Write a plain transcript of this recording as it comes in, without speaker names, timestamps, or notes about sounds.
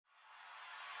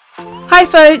Hi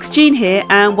folks, Jean here,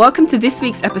 and welcome to this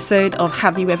week's episode of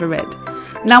Have You Ever Read?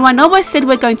 Now I know I said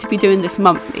we're going to be doing this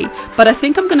monthly, but I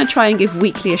think I'm going to try and give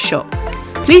weekly a shot.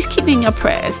 Please keep me in your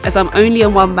prayers as I'm only a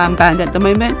one-man band at the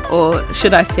moment, or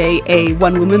should I say a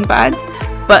one-woman band,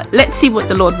 but let's see what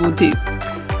the Lord will do.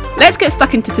 Let's get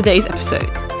stuck into today's episode.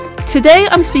 Today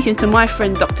I'm speaking to my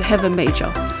friend Dr. Heather Major.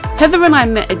 Heather and I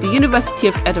met at the University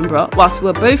of Edinburgh whilst we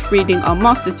were both reading our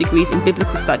master's degrees in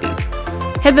biblical studies.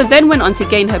 Heather then went on to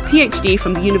gain her PhD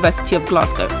from the University of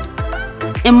Glasgow.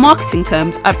 In marketing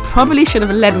terms, I probably should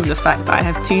have led with the fact that I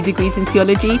have 2 degrees in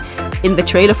theology in the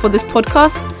trailer for this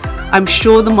podcast. I'm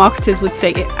sure the marketers would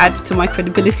say it adds to my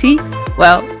credibility.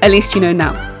 Well, at least you know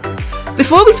now.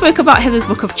 Before we spoke about Heather's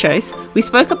book of choice, we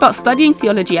spoke about studying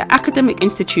theology at academic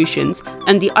institutions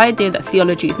and the idea that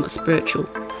theology is not spiritual.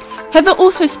 Heather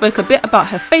also spoke a bit about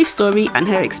her faith story and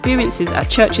her experiences at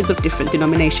churches of different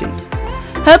denominations.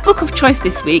 Her book of choice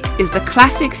this week is the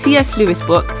classic C.S. Lewis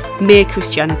book, Mere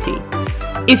Christianity.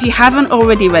 If you haven't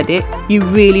already read it, you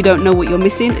really don't know what you're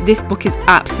missing. This book is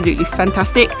absolutely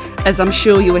fantastic, as I'm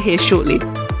sure you will hear shortly.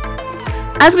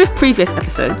 As with previous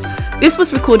episodes, this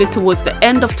was recorded towards the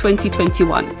end of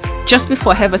 2021, just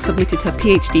before Heather submitted her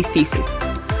PhD thesis.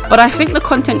 But I think the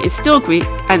content is still great,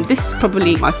 and this is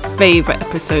probably my favourite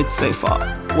episode so far.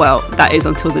 Well, that is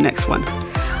until the next one.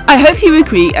 I hope you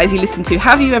agree as you listen to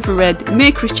Have You Ever Read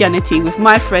Mere Christianity with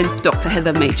my friend Dr.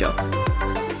 Heather Major.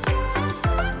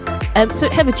 So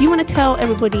Heather, do you want to tell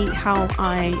everybody how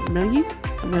I know you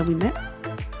and where we met?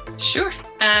 Sure.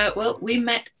 Well, we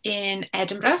met in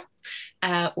Edinburgh,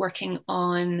 working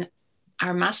on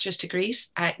our master's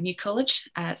degrees at New College,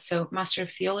 so Master of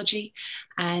Theology,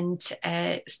 and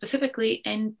specifically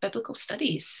in Biblical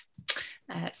Studies.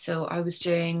 So I was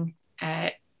doing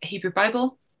Hebrew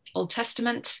Bible, Old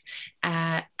Testament,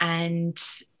 and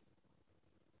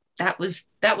that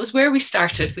was where we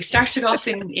started. We started off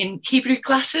in Hebrew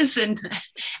classes and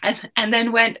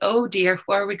then went, oh dear,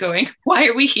 where are we going? Why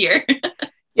are we here?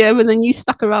 Yeah, but then you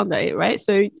stuck around at it, right?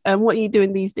 So what are you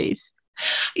doing these days?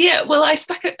 Yeah, well, I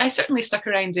certainly stuck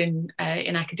around in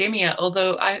academia,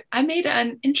 although I made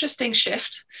an interesting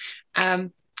shift,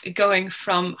 going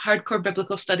from hardcore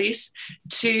biblical studies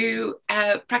to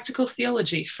practical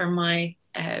theology for my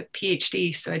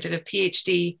PhD. So I did a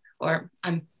PhD, or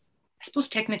I suppose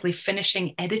technically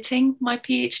finishing editing my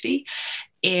PhD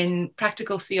in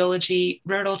practical theology,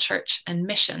 rural church and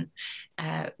mission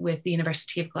with the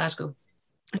University of Glasgow.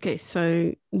 Okay,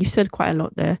 so you said quite a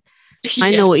lot there. Yes,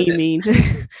 I know what you mean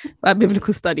by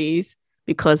biblical studies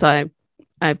because I've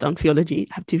done theology,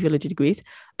 I have 2 theology degrees.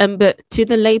 But to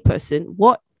the layperson,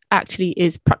 what actually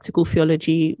is practical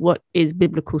theology? What is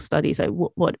biblical studies? Like,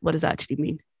 what does that actually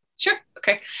mean? Sure.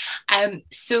 Okay.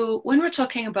 So when we're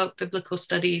talking about biblical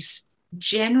studies,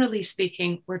 generally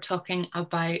speaking, we're talking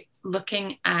about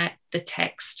looking at the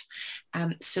text.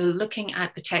 So looking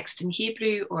at the text in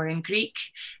Hebrew or in Greek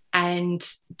and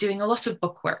doing a lot of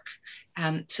bookwork.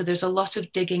 So there's a lot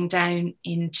of digging down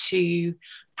into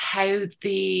how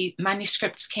the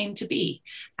manuscripts came to be,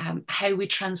 how we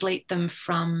translate them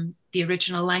from the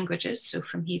original languages, so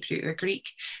from Hebrew or Greek,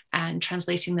 and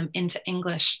translating them into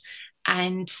English.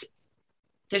 And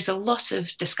there's a lot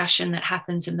of discussion that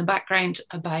happens in the background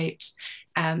about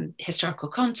historical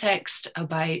context,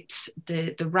 about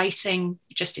the writing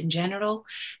just in general,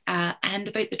 and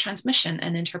about the transmission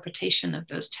and interpretation of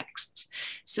those texts.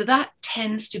 So that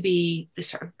tends to be the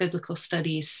sort of biblical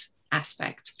studies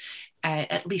aspect,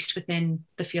 at least within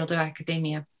the field of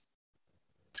academia.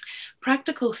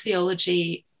 Practical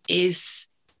theology is,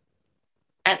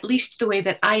 at least the way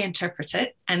that I interpret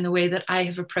it and the way that I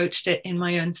have approached it in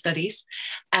my own studies,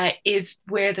 is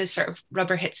where the sort of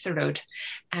rubber hits the road.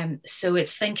 So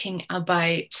it's thinking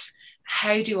about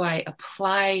how do I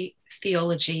apply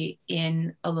theology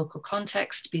in a local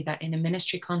context, be that in a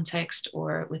ministry context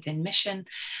or within mission,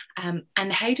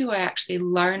 and how do I actually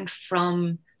learn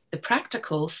from the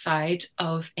practical side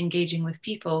of engaging with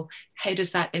people? How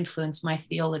does that influence my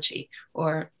theology?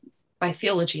 Or by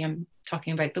theology, I'm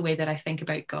talking about the way that I think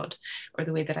about God or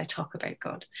the way that I talk about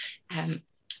God.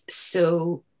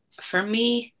 So for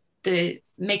me,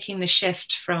 making the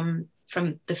shift from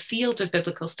the field of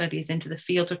biblical studies into the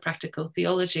field of practical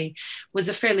theology was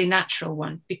a fairly natural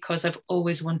one, because I've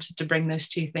always wanted to bring those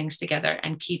 2 things together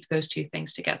and keep those 2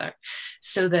 things together,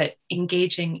 so that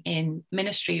engaging in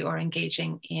ministry or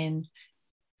engaging in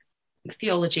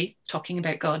theology, talking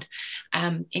about God,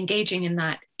 engaging in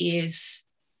that is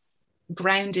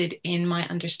grounded in my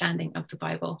understanding of the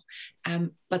Bible,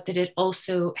 but that it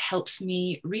also helps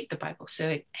me read the Bible. So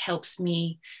it helps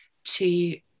me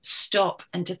to stop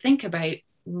and to think about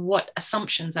what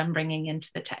assumptions I'm bringing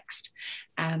into the text.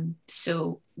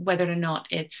 So whether or not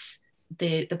it's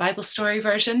the Bible story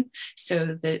version,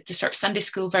 so the sort of Sunday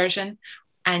school version,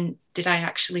 and did I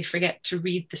actually forget to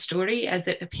read the story as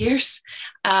it appears?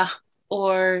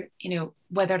 Or,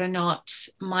 whether or not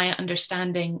my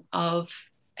understanding of,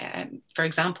 for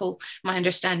example, my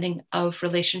understanding of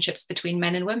relationships between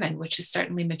men and women, which has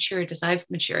certainly matured as I've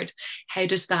matured, how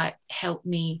does that help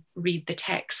me read the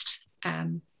text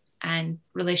and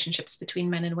relationships between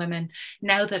men and women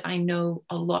now that I know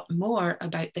a lot more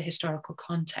about the historical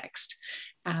context?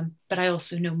 But I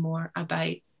also know more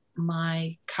about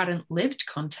my current lived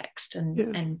context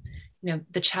and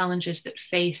the challenges that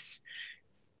face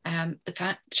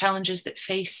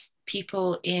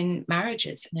people in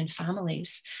marriages and in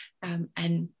families,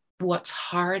 and what's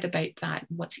hard about that,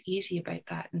 what's easy about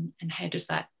that, and how does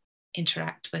that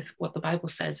interact with what the Bible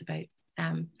says about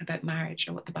marriage,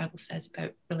 or what the Bible says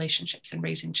about relationships and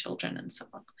raising children and so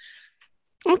on.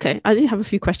 Okay, I do have a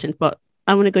few questions, but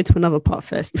I want to go to another part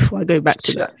first before I go back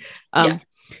to that.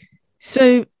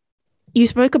 So you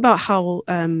spoke about how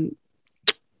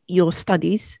your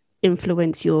studies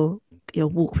influence your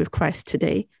walk with Christ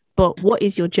today, but what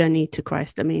is your journey to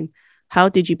Christ? I mean, how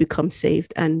did you become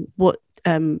saved, and what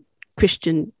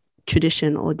Christian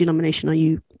tradition or denomination are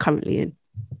you currently in?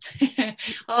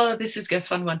 Oh, this is a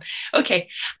fun one. Okay,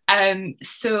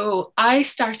 so I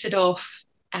started off,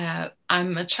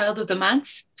 I'm a child of the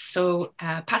manse, so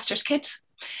pastor's kid,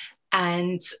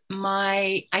 and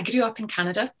I grew up in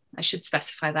Canada. I should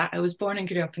specify that. I was born and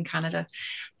grew up in Canada,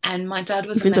 and my dad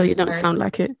was even though you don't sound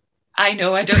like it. I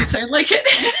know I don't sound like it.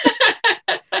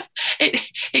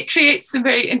 It creates some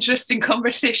very interesting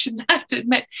conversations, I have to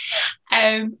admit.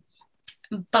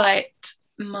 But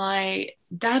my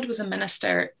dad was a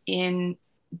minister in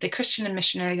the Christian and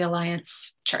Missionary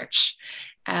Alliance Church,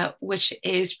 which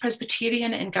is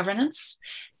Presbyterian in governance,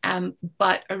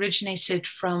 but originated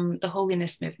from the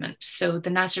Holiness Movement. So the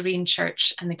Nazarene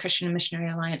Church and the Christian and Missionary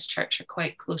Alliance Church are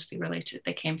quite closely related.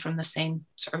 They came from the same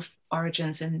sort of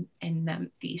origins in the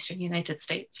Eastern United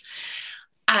States.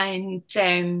 And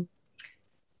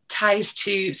ties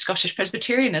to Scottish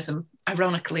Presbyterianism,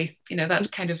 ironically, that's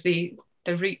kind of the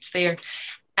roots there.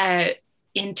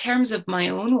 In terms of my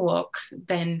own walk,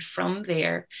 then from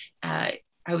there,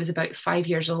 I was about 5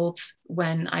 years old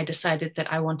when I decided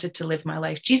that I wanted to live my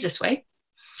life Jesus way,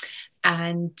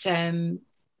 and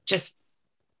just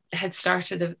had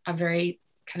started a very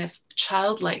kind of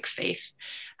childlike faith,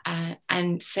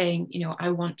 and saying, I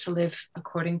want to live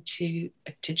according to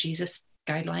Jesus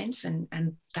guidelines,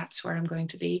 and that's where I'm going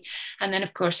to be. And then,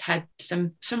 of course, had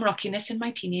some rockiness in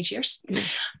my teenage years,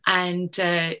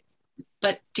 and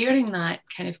but during that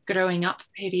kind of growing up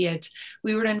period,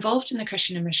 we were involved in the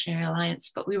Christian and Missionary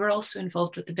Alliance, but we were also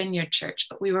involved with the Vineyard Church,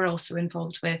 but we were also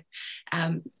involved with,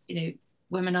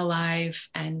 Women Alive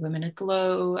and Women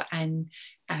Aglow. And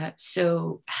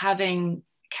so having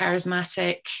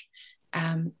charismatic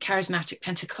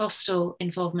Pentecostal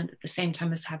involvement at the same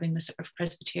time as having the sort of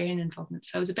Presbyterian involvement.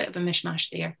 So I was a bit of a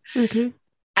mishmash there. Okay.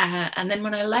 And then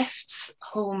when I left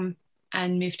home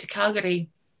and moved to Calgary,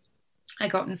 I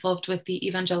got involved with the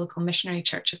Evangelical Missionary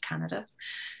Church of Canada.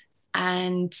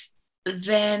 And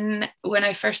then when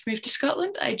I first moved to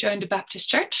Scotland, I joined a Baptist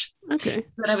church. Okay.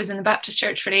 Then I was in the Baptist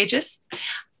church for ages.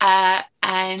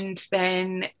 And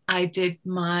then I did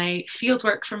my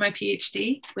fieldwork for my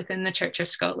PhD within the Church of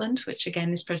Scotland, which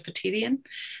again is Presbyterian.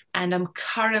 And I'm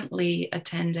currently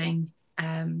attending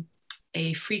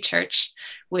a free church,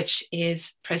 which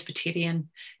is Presbyterian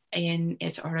in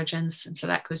its origins. And so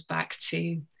that goes back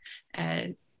to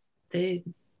the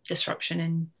disruption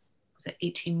in, was it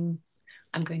 18,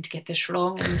 I'm going to get this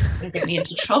wrong and this is going to get me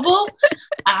into trouble,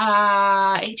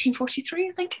 1843,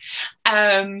 I think.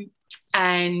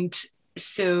 And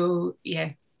so,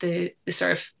 yeah, the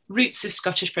sort of roots of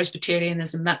Scottish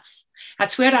Presbyterianism, that's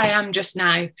where I am just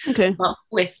now. Okay. But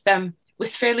with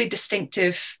fairly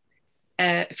distinctive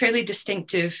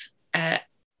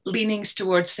leanings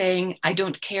towards saying, I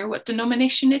don't care what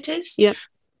denomination it is,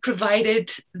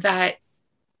 provided that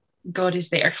God is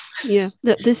there. Yeah,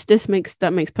 that makes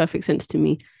perfect sense to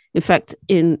me. In fact,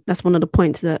 that's one of the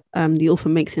points that the author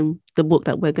makes in the book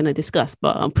that we're going to discuss,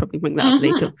 but I'll probably bring that up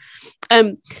later.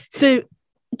 So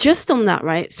just on that,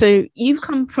 right? So you've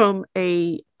come from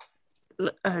a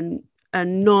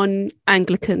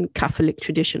non-Anglican Catholic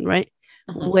tradition, right?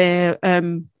 Where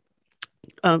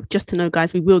just to know,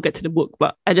 guys, we will get to the book,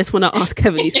 but I just want to ask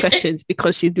Kevin these questions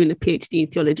because she's doing a PhD in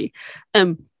theology.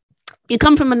 You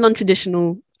come from a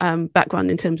non-traditional background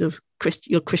in terms of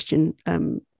your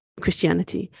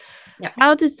Christianity. Yeah.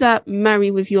 How does that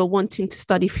marry with your wanting to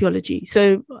study theology?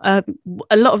 So a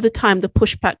lot of the time, the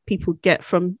pushback people get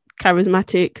from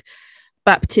charismatic,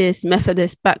 Baptist,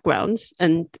 Methodist backgrounds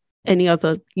and any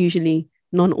other usually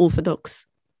non-Orthodox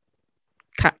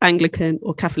Anglican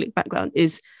or Catholic background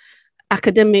is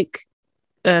academic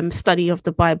study of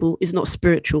the Bible is not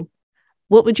spiritual.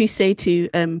 What would you say to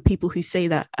people who say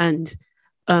that, and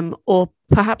or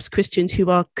perhaps Christians who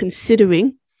are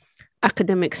considering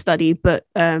academic study but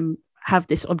have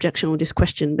this objection or this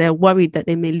question? They're worried that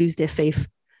they may lose their faith.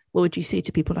 What would you say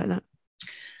to people like that?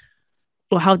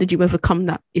 Or how did you overcome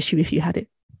that issue if you had it?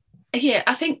 Yeah,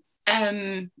 I think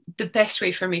the best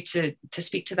way for me to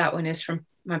speak to that one is from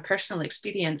my personal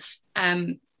experience.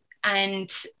 And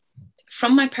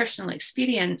from my personal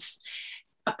experience,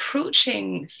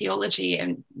 approaching theology,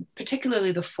 and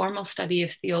particularly the formal study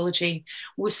of theology,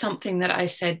 was something that I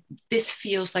said, this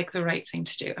feels like the right thing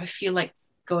to do. I feel like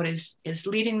God is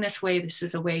leading this way. This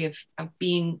is a way of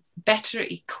being better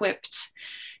equipped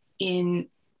in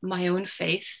my own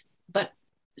faith, but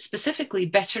specifically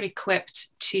better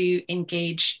equipped to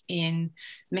engage in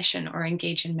mission or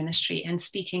engage in ministry and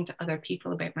speaking to other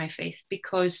people about my faith,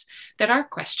 because there are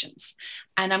questions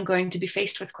and I'm going to be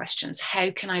faced with questions.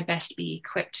 How can I best be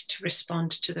equipped to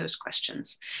respond to those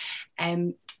questions?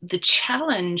 The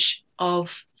challenge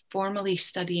of formally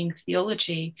studying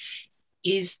theology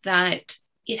is that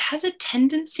it has a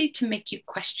tendency to make you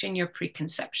question your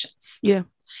preconceptions. Yeah.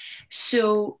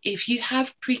 So if you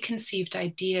have preconceived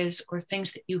ideas or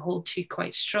things that you hold to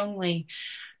quite strongly,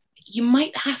 you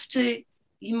might have to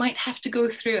go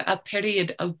through a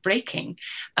period of breaking,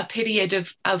 a period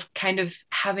of kind of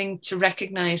having to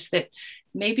recognize that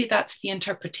maybe that's the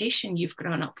interpretation you've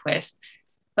grown up with,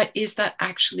 but is that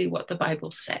actually what the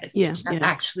Bible says? Yeah, is that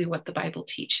actually what the Bible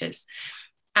teaches?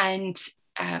 And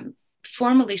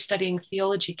formally studying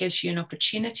theology gives you an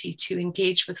opportunity to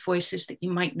engage with voices that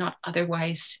you might not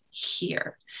otherwise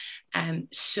hear.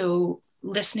 So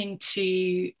listening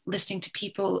to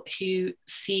people who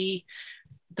see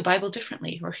the Bible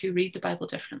differently or who read the Bible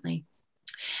differently.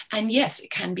 And yes,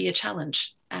 it can be a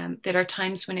challenge. There are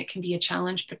times when it can be a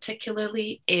challenge,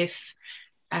 particularly if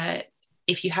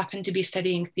you happen to be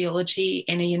studying theology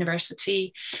in a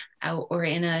university or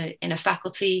in a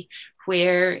faculty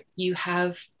where you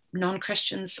have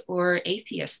non-Christians or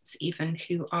atheists even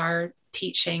who are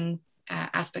teaching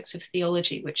aspects of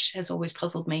theology, which has always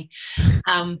puzzled me.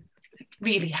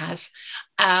 Really has.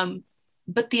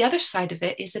 But the other side of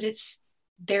it is that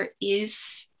there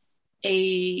is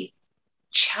a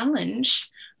challenge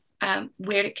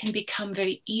where it can become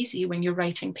very easy when you're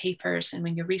writing papers and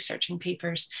when you're researching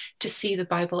papers to see the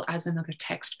Bible as another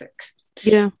textbook.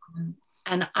 Yeah.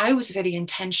 And I was very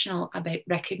intentional about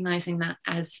recognizing that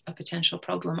as a potential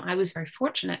problem. I was very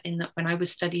fortunate in that when I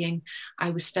was studying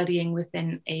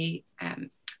within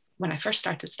when I first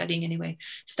started studying anyway,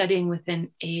 studying within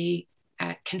a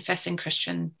confessing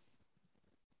Christian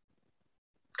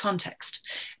context.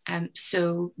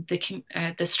 So the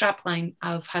strapline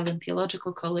of Highland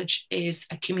Theological College is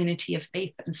a community of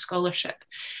faith and scholarship.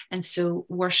 And so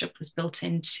worship was built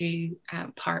into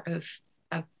part of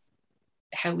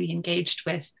how we engaged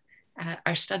with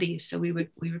our studies. So we would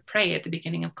pray at the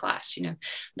beginning of class,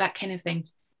 that kind of thing.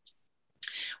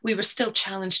 We were still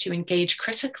challenged to engage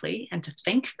critically and to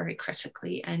think very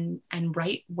critically and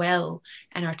write well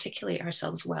and articulate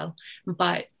ourselves well.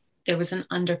 But there was an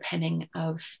underpinning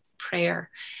of prayer.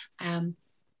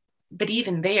 But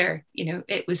even there,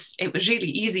 it was really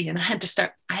easy. And I had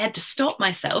to stop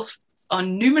myself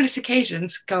on numerous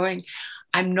occasions going,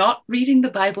 I'm not reading the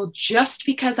Bible just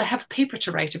because I have a paper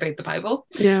to write about the Bible.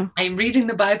 Yeah. I'm reading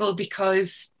the Bible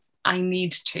because I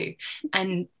need to.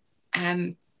 And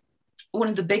one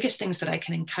of the biggest things that I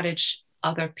can encourage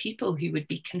other people who would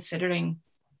be considering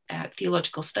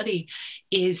theological study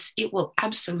is it will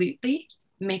absolutely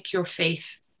make your faith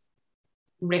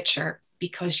richer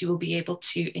because you will be able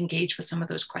to engage with some of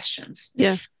those questions.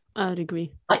 Yeah, I would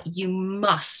agree. But you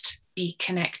must be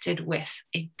connected with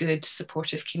a good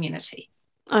supportive community.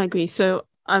 I agree. So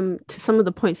to some of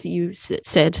the points that you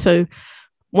said, so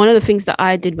one of the things that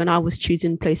I did when I was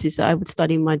choosing places that I would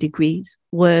study my degrees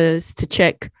was to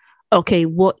check, okay,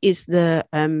 what is the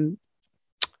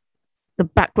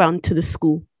background to the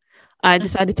school? I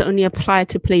decided to only apply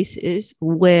to places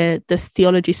where the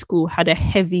theology school had a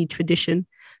heavy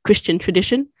Christian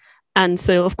tradition. And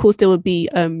so, of course, there would be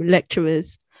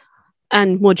lecturers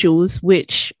and modules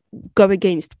which go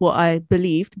against what I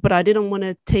believed, but I didn't want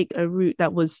to take a route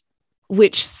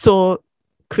which saw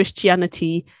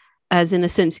Christianity as, in a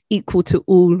sense, equal to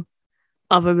all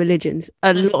other religions.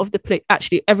 A lot of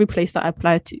actually every place that I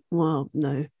applied to, well,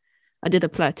 no, I did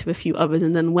apply to a few others.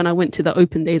 And then when I went to the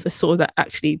open days, I saw that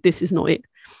actually this is not it.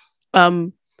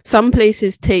 Some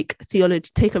places take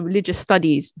a religious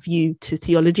studies view to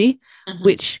theology,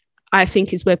 which I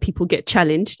think is where people get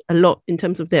challenged a lot in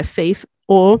terms of their faith,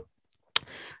 or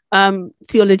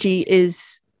theology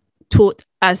is taught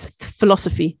as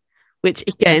philosophy, which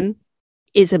again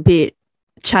is a bit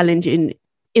challenging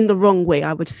in the wrong way,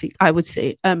 I would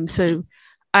say. So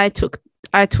I took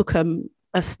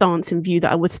a stance and view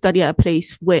that I would study at a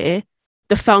place where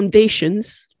the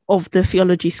foundations of the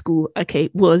theology school,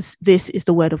 was this is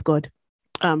the word of God.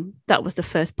 That was the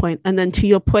first point. And then to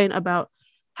your point about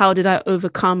how did I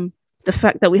overcome the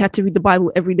fact that we had to read the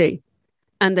Bible every day,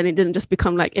 and then it didn't just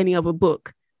become like any other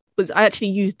book, was I actually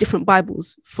used different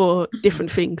Bibles for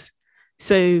different things.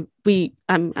 So we,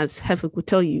 as Heather will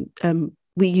tell you,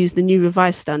 we use the New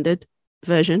Revised Standard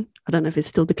Version. I don't know if it's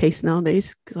still the case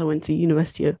nowadays because I went to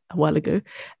university a while ago,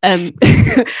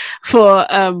 for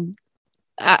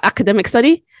academic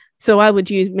study. So I would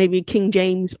use maybe King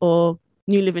James or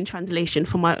New Living Translation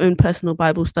for my own personal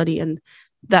Bible study, and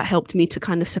that helped me to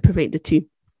kind of separate the two.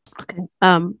 Okay.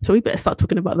 So we better start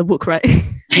talking about the book, right?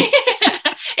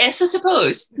 Yes, I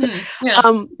suppose.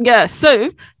 Yeah.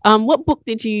 So, what book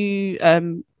did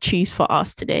you choose for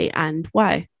us today, and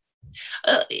why?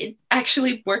 It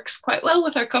actually works quite well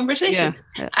with our conversation,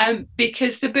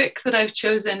 because the book that I've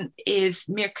chosen is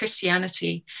Mere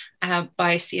Christianity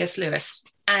by C.S. Lewis.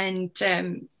 And,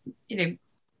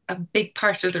 a big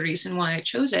part of the reason why I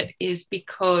chose it is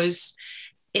because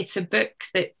it's a book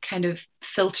that kind of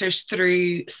filters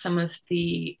through some of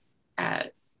the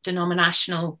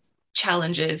denominational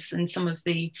challenges and some of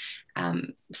the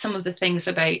things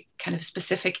about kind of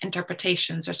specific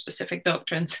interpretations or specific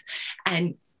doctrines,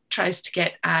 and tries to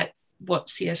get at what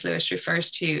C.S. Lewis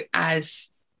refers to as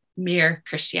mere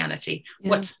Christianity.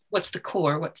 Yeah. What's the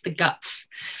core? What's the guts?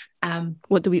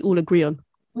 What do we all agree on?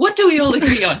 What do we all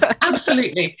agree on?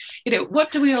 Absolutely.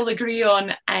 What do we all agree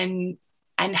on, and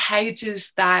how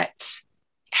does that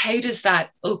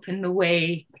open the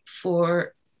way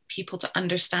for people to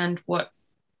understand what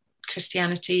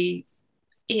Christianity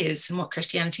is and what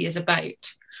Christianity is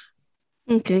about?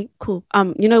 Okay, cool.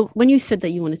 When you said that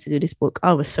you wanted to do this book,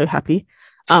 I was so happy,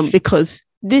 because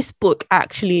this book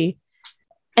actually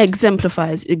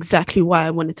exemplifies exactly why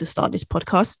I wanted to start this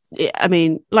podcast.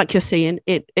 Like you're saying,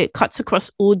 it cuts across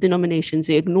all denominations.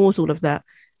 It ignores all of that.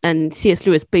 And C.S.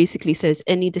 Lewis basically says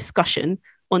any discussion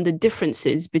on the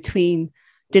differences between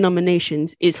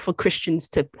denominations is for Christians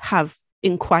to have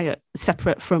in quiet,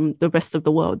 separate from the rest of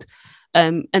the world.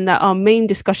 And that our main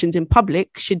discussions in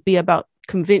public should be about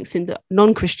convincing the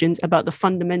non-Christians about the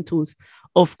fundamentals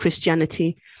of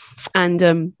Christianity.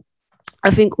 And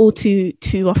I think all too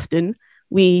often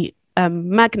we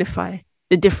magnify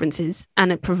the differences,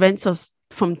 and it prevents us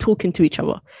from talking to each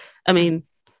other. I mean,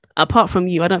 apart from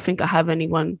you, I don't think I have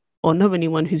anyone or know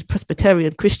anyone who's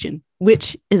Presbyterian Christian,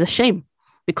 which is a shame,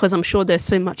 because I'm sure there's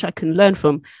so much I can learn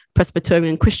from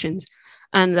Presbyterian Christians.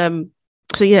 And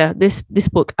so yeah, this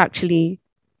book actually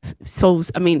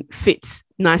fits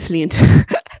nicely into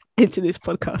this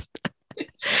podcast.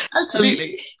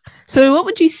 Absolutely. So what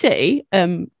would you say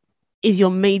was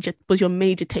your major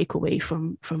takeaway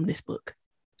from this book?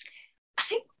 I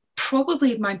think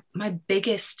probably my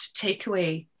biggest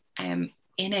takeaway in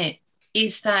it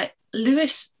is that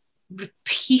Lewis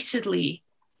repeatedly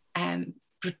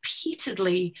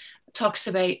talks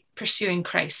about pursuing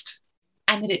Christ,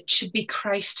 and that it should be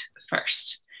Christ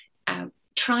first.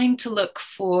 Trying to look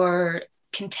for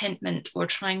contentment, or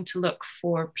trying to look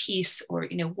for peace, or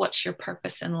what's your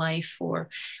purpose in life, or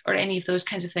any of those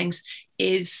kinds of things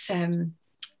is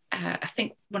I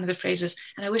think one of the phrases,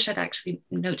 and I wish I'd actually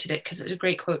noted it because it was a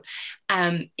great quote,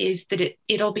 is that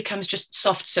it all becomes just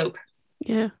soft soap.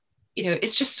 Yeah.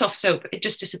 It's just soft soap. It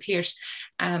just disappears.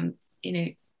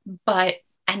 But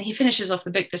he finishes off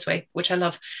the book this way, which I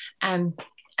love. And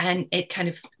it kind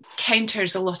of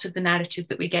counters a lot of the narrative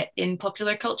that we get in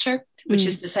popular culture, which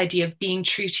is this idea of being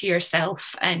true to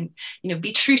yourself, and,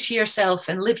 be true to yourself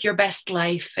and live your best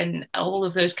life and all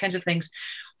of those kinds of things.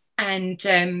 And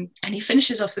he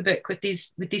finishes off the book with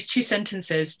these two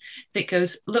sentences that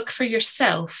goes, "Look for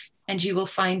yourself and you will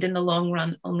find in the long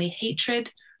run only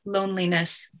hatred,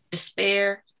 loneliness,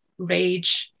 despair,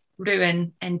 rage,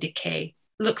 ruin, and decay.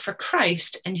 Look for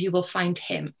Christ and you will find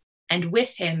him, and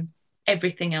with him,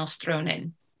 everything else thrown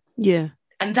in." Yeah.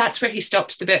 And that's where he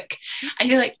stops the book. And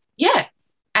you're like, yeah,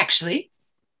 actually,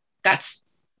 that's,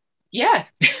 yeah.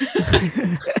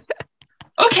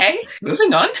 Okay,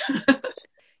 moving on.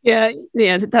 Yeah,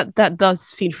 that does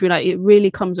feed through. Like, it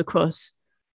really comes across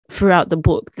throughout the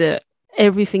book that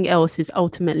everything else is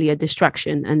ultimately a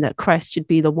distraction, and that Christ should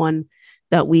be the one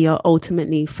that we are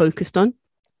ultimately focused on.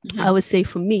 Mm-hmm. I would say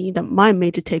for me that my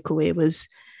major takeaway was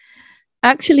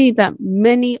actually that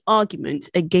many arguments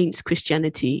against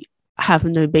Christianity have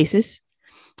no basis.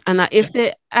 And that if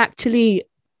they're actually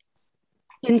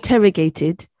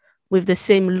interrogated with the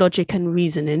same logic and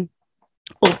reasoning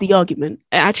of the argument,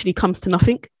 it actually comes to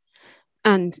nothing.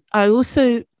 And I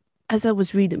also, as I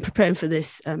was preparing for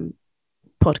this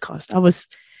podcast, I was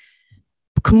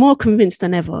more convinced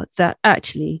than ever that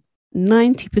actually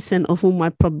 90% of all my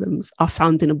problems are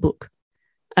found in a book.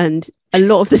 And a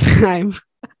lot of the time,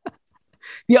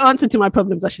 the answer to my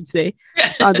problems, I should say,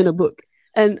 is found in a book.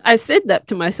 And I said that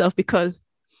to myself because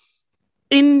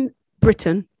in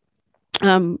Britain,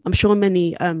 I'm sure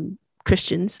many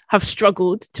Christians have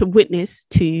struggled to witness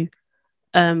to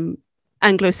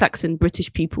Anglo-Saxon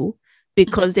British people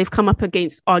because they've come up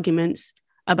against arguments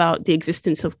about the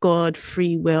existence of God,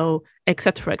 free will,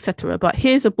 etc., etc. But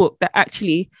here's a book that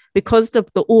actually, because the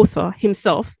author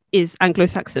himself is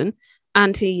Anglo-Saxon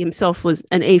and he himself was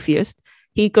an atheist,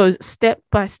 he goes step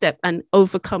by step and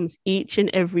overcomes each and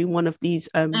every one of these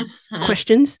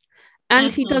questions.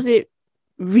 And he does it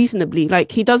reasonably.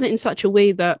 Like, he does it in such a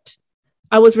way that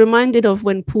I was reminded of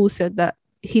when Paul said that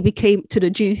he became a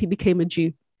Jew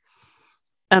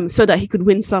so that he could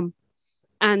win some.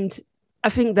 And I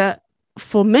think that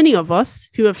for many of us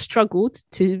who have struggled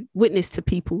to witness to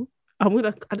people,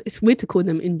 it's weird to call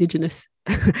them indigenous.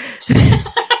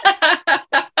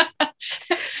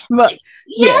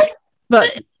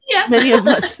 But many of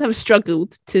us have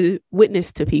struggled to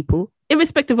witness to people,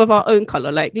 irrespective of our own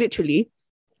color. Like, literally,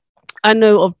 I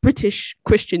know of British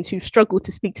Christians who struggle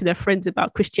to speak to their friends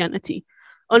about Christianity.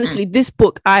 Honestly, this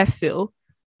book, I feel,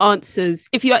 answers,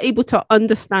 if you are able to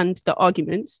understand the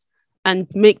arguments and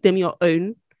make them your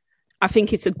own, I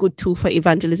think it's a good tool for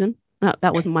evangelism.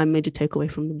 That was my major takeaway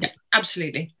from the book. Yeah,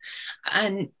 absolutely.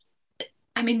 And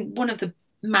I mean, one of the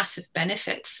massive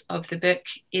benefits of the book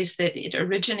is that it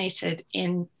originated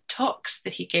in talks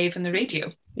that he gave on the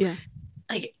radio. Yeah.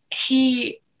 Like,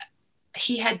 he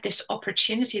had this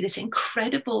opportunity, this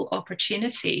incredible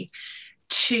opportunity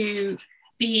to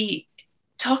be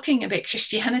talking about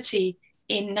Christianity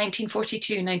in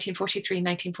 1942, 1943,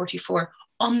 1944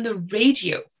 on the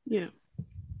radio. Yeah.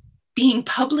 Being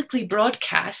publicly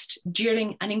broadcast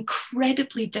during an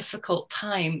incredibly difficult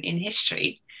time in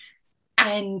history,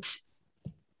 and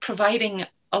providing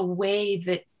a way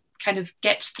that kind of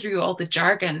gets through all the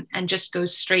jargon and just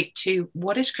goes straight to,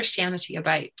 what is Christianity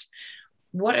about?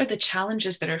 What are the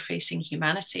challenges that are facing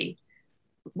humanity?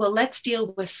 Well, let's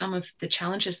deal with some of the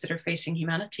challenges that are facing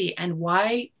humanity and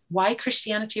why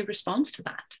Christianity responds to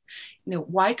that. You know,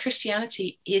 why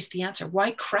Christianity is the answer,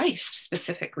 why Christ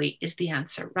specifically is the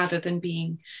answer, rather than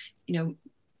being,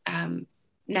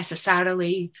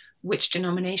 necessarily which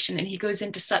denomination. And he goes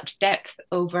into such depth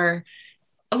over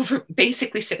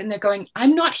basically sitting there going,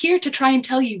 I'm not here to try and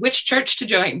tell you which church to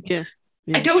join. Yeah.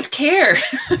 I don't care.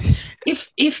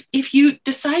 If you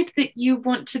decide that you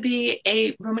want to be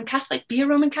a Roman Catholic, be a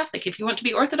Roman Catholic. If you want to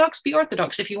be Orthodox, be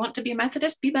Orthodox. If you want to be a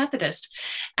Methodist, be Methodist.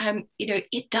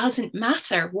 It doesn't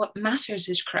matter. What matters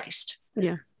is Christ.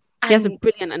 Yeah. He has a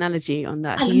brilliant analogy on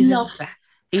that. I love that.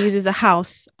 He uses a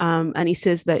house, and he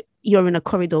says that you're in a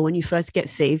corridor when you first get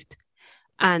saved.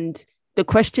 And the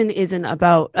question isn't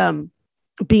about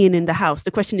being in the house.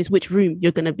 The question is which room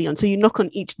you're going to be on. So you knock on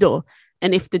each door.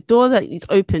 And if the door that is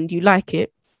opened, you like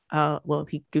it, well,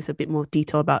 he gives a bit more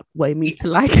detail about what it means to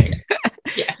like it,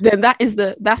 then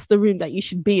that's the room that you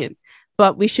should be in.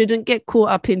 But we shouldn't get caught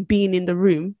up in being in the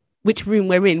room, which room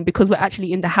we're in, because we're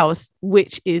actually in the house,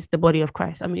 which is the body of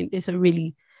Christ. I mean, it's a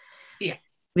really,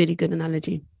 really good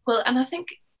analogy. Well, and I think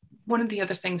one of the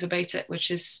other things about it,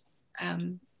 which is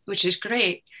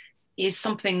great, is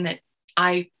something that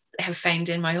I have found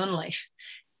in my own life,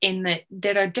 in that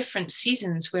there are different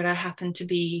seasons where I happen to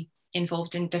be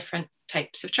involved in different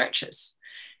types of churches.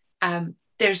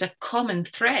 There's a common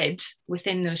thread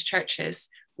within those churches,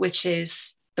 which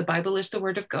is the Bible is the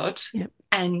word of God,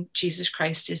 and Jesus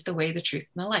Christ is the way, the truth,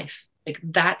 and the life. Like,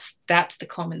 that's the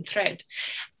common thread.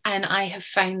 And I have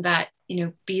found that,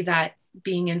 be that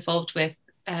being involved with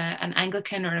an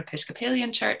Anglican or an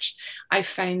Episcopalian church, I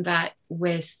found that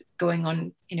with going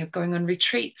on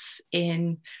retreats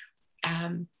in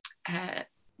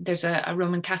there's a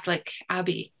Roman Catholic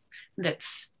abbey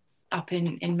that's up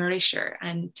in Morayshire,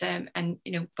 and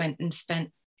went and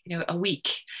spent a week.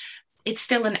 It's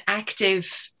still an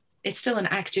active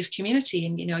community,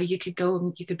 and you could go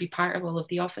and you could be part of all of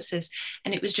the offices,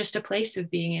 and it was just a place of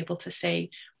being able to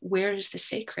say, where is the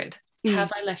sacred?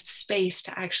 Have I left space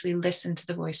to actually listen to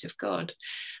the voice of God?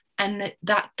 and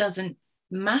that doesn't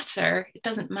matter. It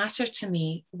doesn't matter to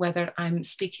me whether I'm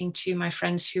speaking to my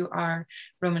friends who are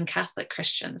Roman Catholic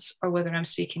Christians or whether I'm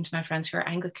speaking to my friends who are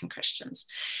Anglican Christians,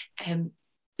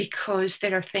 because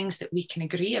there are things that we can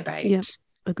agree about. Yeah,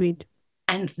 agreed.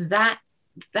 And that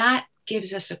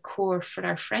gives us a core for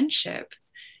our friendship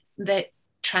that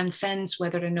transcends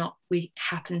whether or not we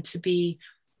happen to be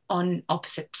on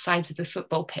opposite sides of the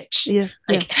football pitch. Yeah.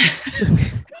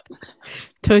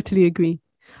 Totally agree.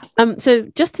 So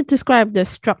just to describe the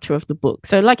structure of the book.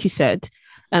 So like you said,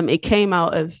 it came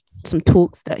out of some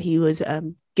talks that he was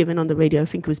given on the radio. I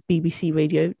think it was BBC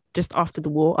Radio just after the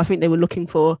war. I think they were looking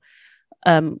for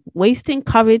ways to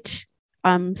encourage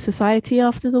society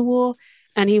after the war.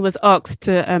 And he was asked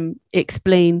to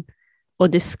explain or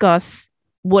discuss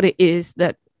what it is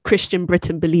that Christian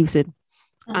Britain believes in.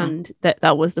 And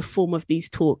that was the form of these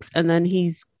talks. And then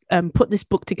he's put this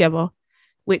book together,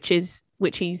 which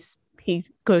he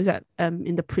goes at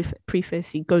in the preface,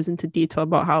 he goes into detail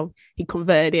about how he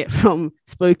converted it from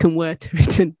spoken word to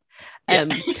written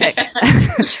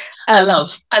text. I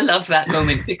love that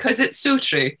moment, because it's so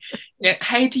true. You know,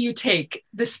 how do you take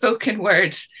the spoken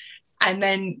word and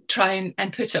then try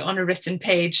and put it on a written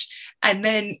page? And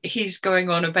then he's going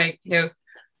on about,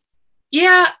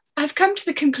 yeah, I've come to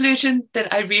the conclusion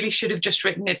that I really should have just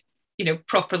written it,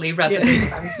 properly rather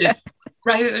than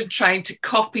trying to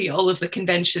copy all of the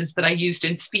conventions that I used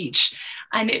in speech.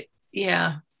 And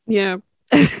there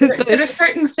are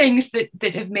certain things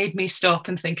that have made me stop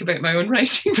and think about my own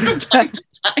writing from time to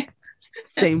time.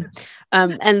 Same.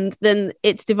 And then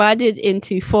it's divided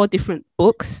into 4 different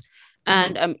books,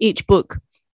 and each book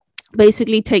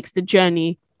basically takes the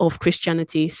journey of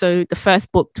Christianity. So the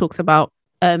first book talks about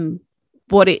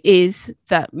what it is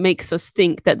that makes us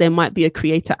think that there might be a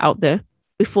creator out there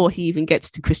before he even gets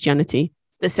to Christianity.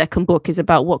 The second book is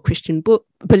about what Christians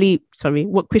believe.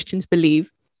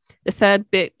 The third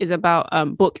is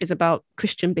about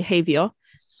Christian behavior.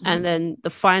 And then the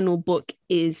final book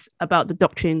is about the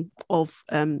doctrine of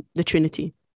the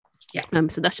Trinity. Yeah.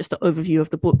 So that's just the overview of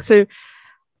the book. So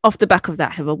off the back of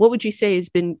that, Heather, what would you say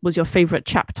was your favorite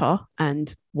chapter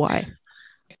and why?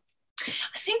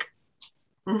 I think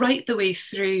right the way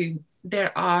through,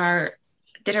 there are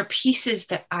pieces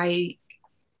that I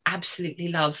absolutely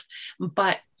love,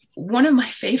 but one of my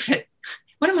favorite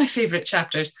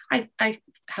chapters, I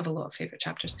have a lot of favorite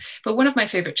chapters, but one of my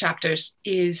favorite chapters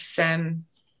is the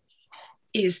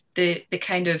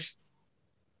kind of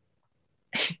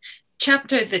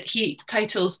chapter that he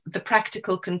titles The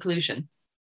Practical Conclusion.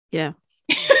 Yeah.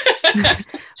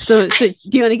 So do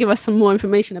you want to give us some more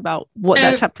information about what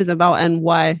that chapter is about and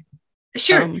why?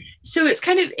 Sure. So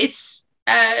it's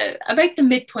about the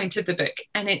midpoint of the book,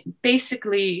 and it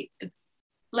basically,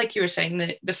 like you were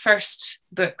saying, the first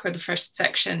book or the first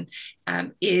section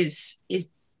is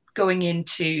going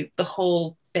into the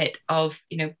whole bit of,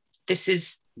 this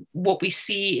is what we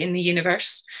see in the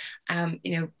universe,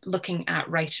 looking at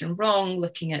right and wrong,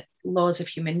 looking at laws of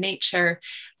human nature,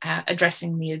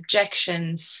 addressing the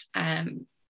objections, and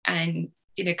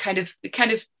kind of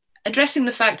addressing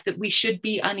the fact that we should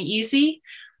be uneasy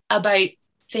about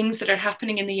things that are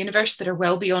happening in the universe that are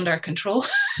well beyond our control.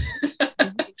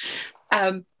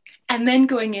 And then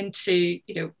going into,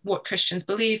 what Christians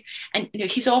believe. And,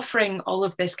 he's offering all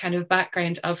of this kind of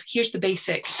background of here's the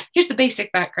basic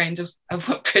background of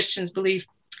what Christians believe.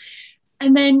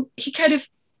 And then he kind of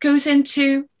goes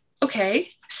into, okay,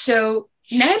 so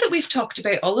now that we've talked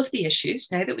about all of the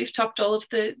issues, now that we've talked all of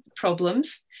the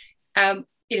problems, I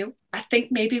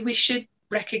think maybe we should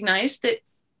recognize that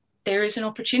there is an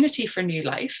opportunity for new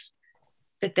life,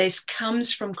 that this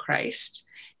comes from Christ.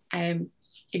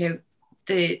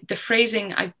 The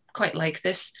phrasing, I quite like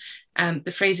this,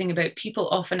 the phrasing about people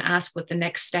often ask when the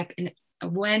next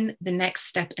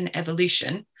step in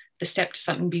evolution, the step to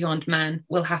something beyond man,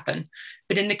 will happen.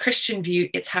 But in the Christian view,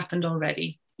 it's happened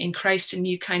already. In Christ, a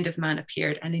new kind of man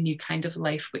appeared, and a new kind of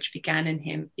life which began in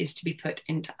him is to be put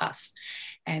into us.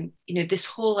 This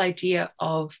whole idea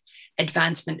of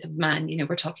advancement of man,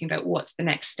 we're talking about what's the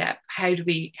next step? How do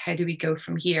we go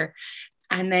from here?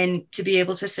 And then to be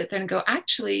able to sit there and go,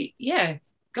 actually, yeah,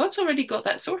 God's already got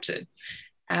that sorted.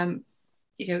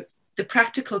 The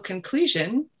practical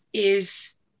conclusion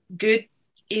is good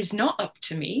is not up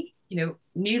to me.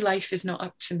 New life is not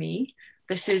up to me.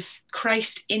 This is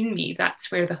Christ in me.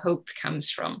 That's where the hope comes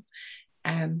from.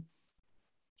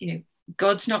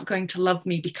 God's not going to love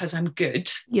me because I'm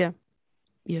good. Yeah.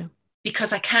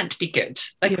 Because I can't be good.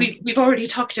 We've already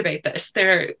talked about this.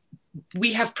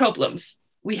 We have problems.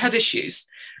 We have issues.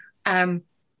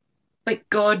 But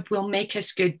God will make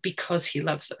us good because he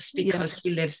loves us, because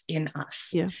he lives in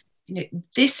us. Yeah.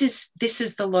 this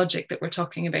is the logic that we're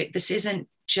talking about. This isn't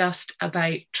just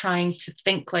about trying to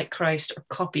think like Christ or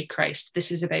copy Christ.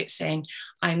 This is about saying,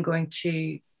 I'm going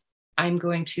to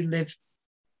live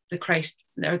the Christ,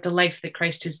 or the life that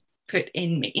Christ has put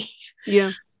in me.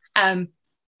 Yeah.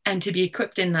 And to be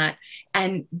equipped in that.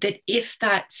 And that if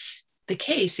that's the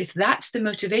case, if that's the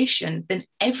motivation, then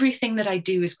everything that I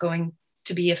do is going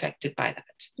to be affected by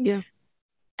that. Yeah.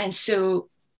 And so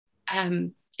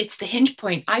it's the hinge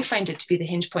point. I find it to be the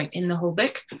hinge point in the whole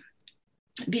book,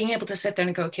 being able to sit there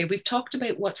and go, okay, we've talked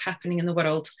about what's happening in the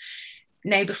world.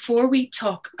 Now, before we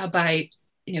talk about,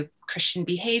 Christian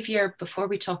behavior, before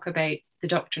we talk about the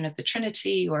doctrine of the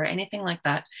Trinity or anything like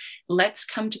that, let's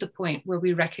come to the point where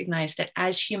we recognize that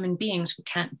as human beings, we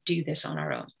can't do this on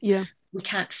our own. Yeah. We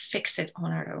can't fix it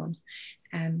on our own.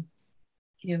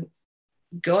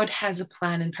 God has a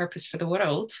plan and purpose for the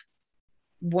world.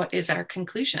 What is our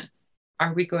conclusion?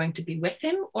 Are we going to be with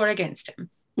him or against him?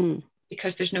 Mm.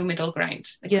 Because there's no middle ground.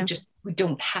 We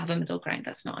don't have a middle ground.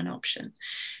 That's not an option.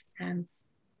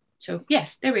 So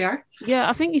yes, there we are. Yeah,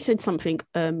 I think you said something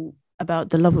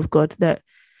about the love of God that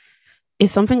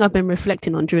is something I've been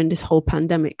reflecting on during this whole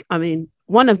pandemic. I mean,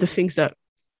 one of the things that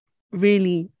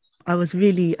I was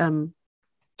really I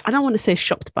don't want to say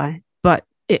shocked by, but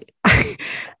I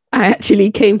actually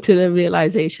came to the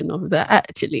realization of that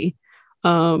actually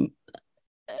God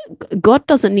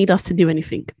doesn't need us to do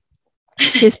anything.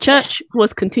 His church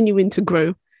was continuing to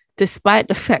grow despite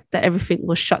the fact that everything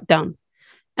was shut down.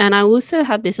 And I also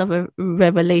had this other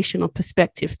revelation or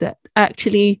perspective that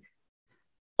actually,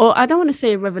 or I don't want to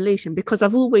say a revelation because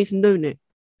I've always known it.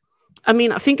 I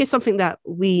mean, I think it's something that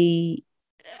we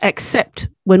accept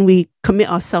when we commit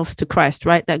ourselves to Christ,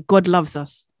 right? That God loves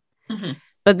us. Mm-hmm.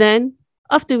 But then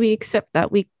after we accept that,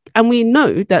 we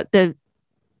know that there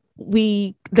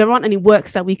aren't any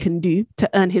works that we can do to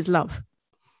earn his love.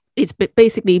 It's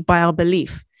basically by our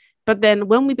belief. But then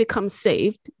when we become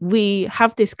saved, we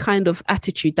have this kind of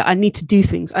attitude that I need to do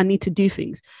things. And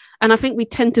I think we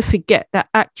tend to forget that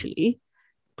actually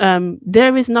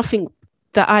there is nothing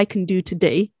that I can do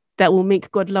today that will make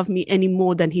God love me any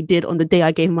more than he did on the day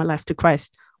I gave my life to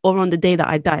Christ or on the day that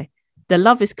I die. The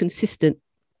love is consistent.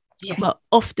 Yeah. But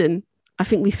often I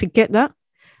think we forget that.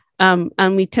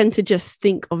 And we tend to just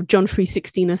think of John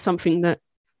 3:16 as something that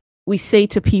we say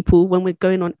to people when we're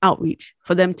going on outreach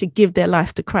for them to give their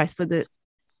life to Christ, but that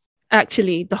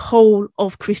actually the whole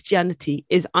of Christianity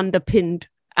is underpinned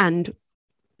and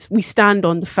we stand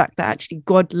on the fact that actually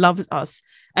God loves us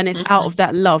and it's out of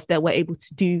that love that we're able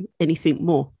to do anything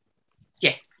more.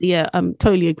 Yeah. Yeah, I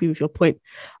totally agree with your point.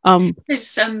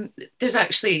 There's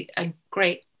actually a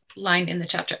great line in the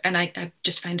chapter and I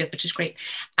just found it, which is great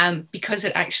because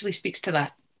it actually speaks to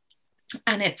that.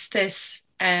 And it's this,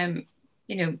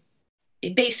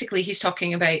 basically he's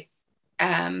talking about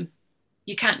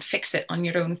you can't fix it on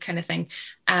your own kind of thing.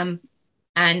 And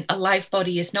a live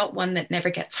body is not one that never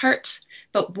gets hurt,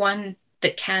 but one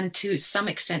that can to some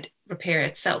extent repair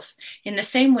itself. In the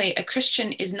same way, a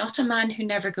Christian is not a man who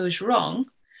never goes wrong,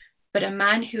 but a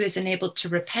man who is enabled to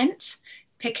repent,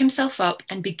 pick himself up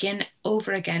and begin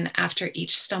over again after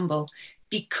each stumble,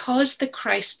 because the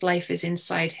Christ life is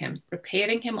inside him,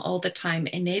 repairing him all the time,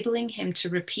 enabling him to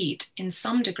repeat, in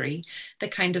some degree, the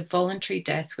kind of voluntary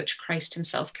death which Christ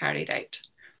himself carried out.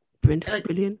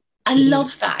 Brilliant. I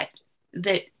love that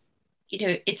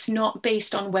it's not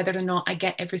based on whether or not I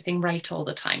get everything right all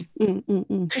the time.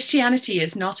 Christianity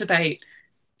is not about,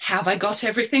 have I got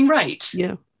everything right?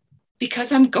 Yeah.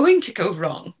 Because I'm going to go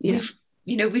wrong. Yeah.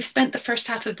 We've spent the first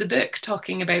half of the book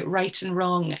talking about right and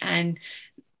wrong and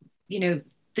the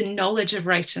knowledge of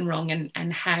right and wrong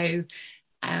and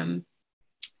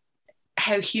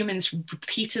how humans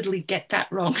repeatedly get that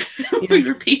wrong. Yeah. We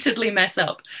repeatedly mess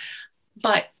up,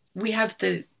 but we have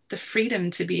the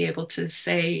freedom to be able to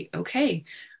say, okay,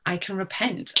 I can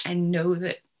repent and know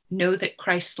that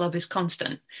Christ's love is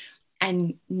constant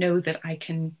and know that I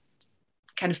can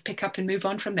kind of pick up and move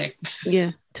on from there.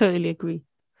 Yeah, totally agree.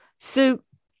 So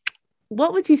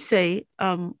what would you say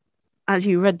as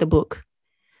you read the book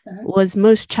was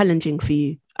most challenging for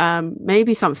you?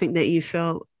 Maybe something that you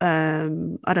felt I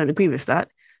don't agree with that,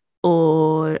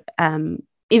 or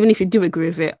even if you do agree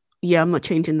with it, yeah, I'm not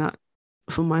changing that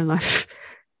for my life.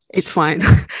 It's fine.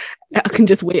 I can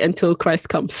just wait until Christ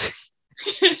comes.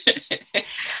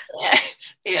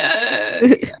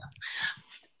 Yeah.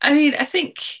 I mean, I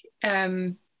think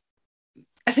one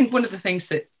of the things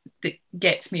that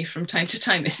gets me from time to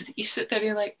time is that you sit there and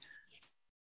you're like,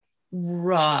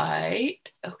 right,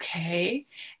 okay.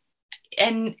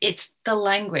 And it's the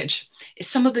language. It's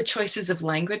some of the choices of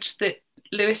language that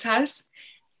Lewis has,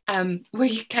 where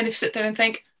you kind of sit there and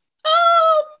think,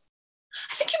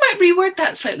 I think you might reword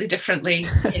that slightly differently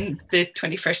in the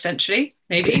 21st century,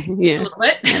 maybe just a little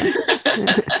bit.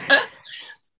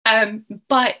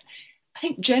 But I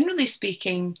think generally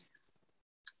speaking,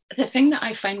 the thing that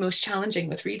I find most challenging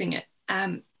with reading it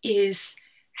is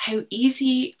how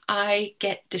easy I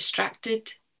get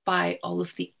distracted by all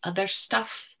of the other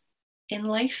stuff in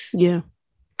life. Yeah.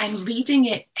 And reading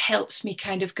it helps me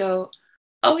kind of go,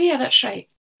 oh yeah, that's right.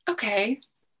 Okay.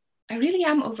 I really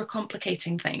am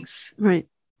overcomplicating things. Right.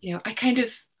 You know, I kind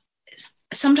of,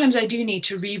 sometimes I do need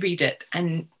to reread it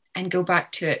and go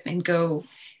back to it and go,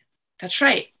 that's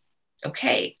right.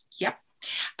 Okay. Yep.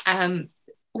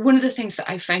 One of the things that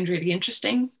I found really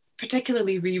interesting,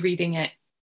 particularly rereading it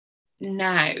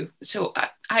now. So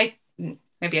I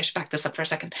maybe I should back this up for a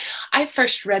second. I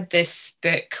first read this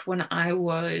book when I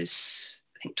was,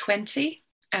 I think, 20.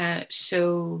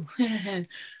 So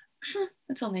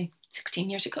that's only 16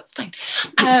 years ago. It's fine.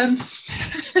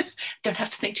 Don't have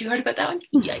to think too hard about that one.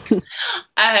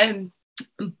 Yikes.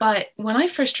 But when I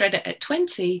first read it at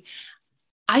 20,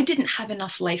 I didn't have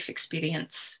enough life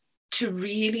experience to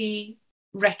really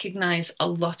recognize a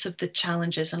lot of the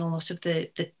challenges and a lot of the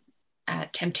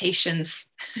temptations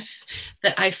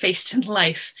that I faced in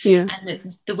life,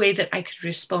 and the way that I could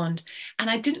respond. And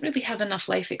I didn't really have enough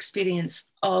life experience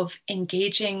of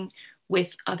engaging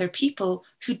with other people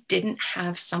who didn't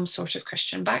have some sort of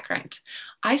Christian background.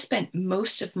 I spent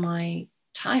most of my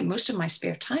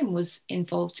spare time was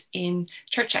involved in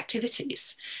church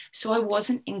activities. So I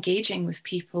wasn't engaging with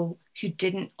people who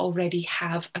didn't already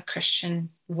have a Christian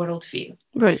worldview.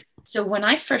 Right. So when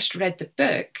I first read the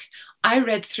book, I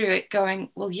read through it going,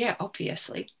 well, yeah,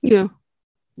 obviously. Yeah.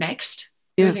 Next,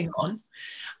 yeah. Moving on.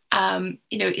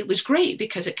 It was great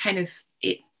because it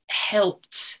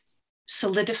helped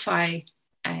solidify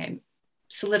a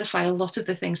lot of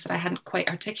the things that I hadn't quite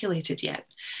articulated yet.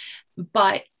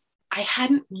 But I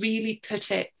hadn't really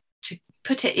put it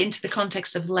into the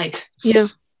context of life. Yeah.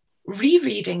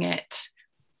 Rereading it,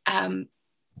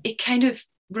 it kind of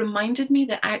reminded me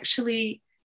that actually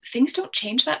things don't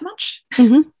change that much.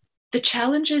 Mm-hmm. The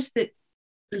challenges that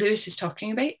Lewis is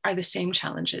talking about are the same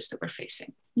challenges that we're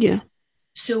facing. Yeah.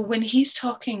 So when he's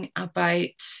talking about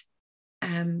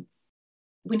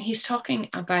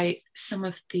some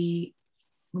of the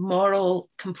moral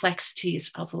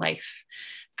complexities of life,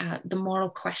 the moral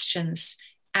questions,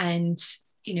 and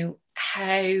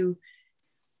how,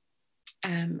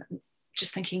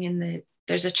 just thinking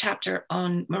there's a chapter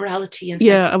on morality and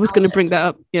psychoanalysis. I was going to bring that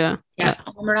up.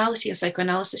 On morality and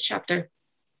psychoanalysis chapter.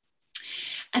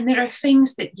 And there are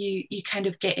things that you kind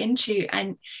of get into,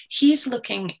 and he's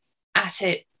looking at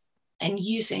it and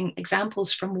using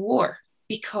examples from war,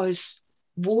 because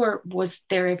war was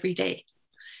there every day,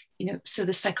 so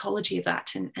the psychology of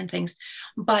that and things.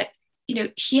 But,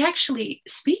 he actually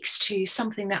speaks to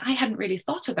something that I hadn't really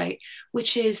thought about,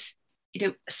 which is,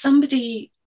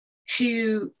 somebody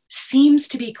who seems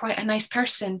to be quite a nice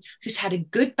person, who's had a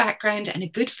good background and a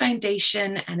good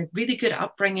foundation and a really good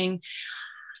upbringing,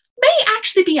 may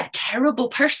actually be a terrible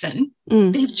person.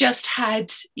 They've just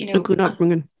had, a good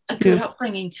upbringing.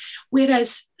 Upbringing.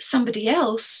 Whereas somebody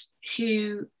else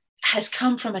who has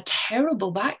come from a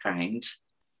terrible background,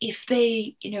 if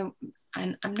they,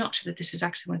 and I'm not sure that this is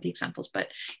actually one of the examples, but,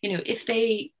 if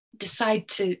they decide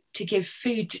to give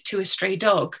food to a stray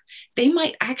dog, they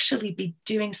might actually be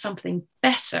doing something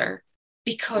better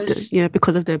because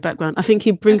of their background. I think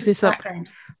he brings this up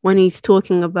when he's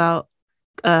talking about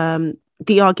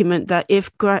the argument that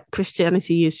if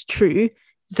Christianity is true,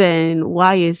 then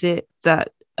why is it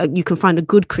that you can find a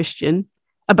good Christian,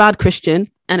 a bad Christian,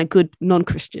 and a good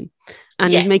non-Christian?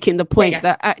 And he's making the point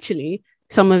that actually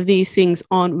some of these things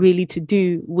aren't really to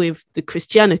do with the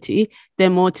Christianity, they're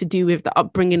more to do with the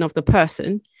upbringing of the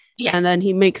person. And then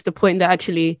he makes the point that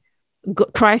actually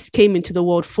Christ came into the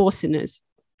world for sinners.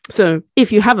 So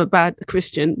if you have a bad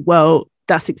Christian, well,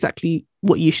 that's exactly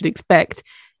what you should expect.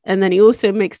 And then he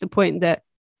also makes the point that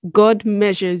God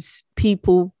measures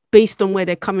people based on where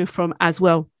they're coming from as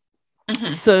well. Mm-hmm.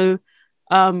 So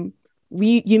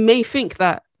you may think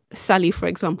that Sally, for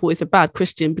example, is a bad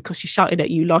Christian because she shouted at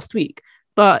you last week.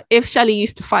 But if Sally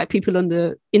used to fight people in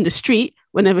the street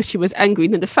whenever she was angry,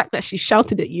 then the fact that she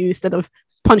shouted at you instead of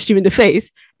punched you in the face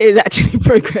is actually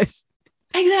progress.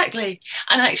 Exactly.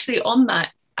 And actually on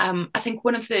that, I think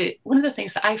one of the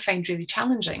things that I find really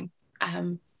challenging,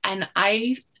 and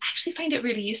I actually find it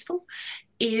really useful,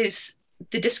 is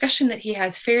the discussion that he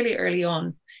has fairly early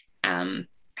on.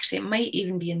 Actually, it might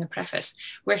even be in the preface,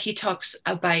 where he talks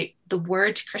about the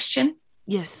word Christian.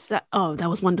 Yes. That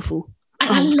was wonderful. And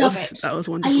I love it. That was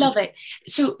I wonderful. love it.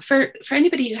 So for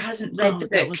anybody who hasn't read the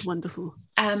book, that was wonderful.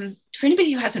 For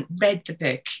anybody who hasn't read the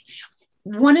book,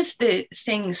 one of the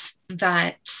things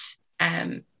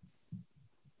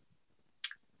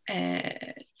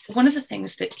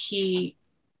that he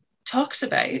talks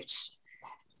about,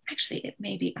 actually, it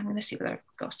may be, I'm going to see whether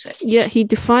I've got it. Yeah, he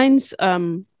defines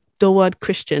the word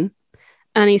Christian,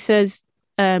 and he says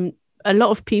a lot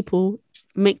of people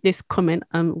make this comment,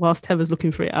 whilst Heather's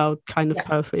looking for it, I'll kind of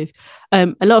paraphrase.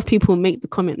 A lot of people make the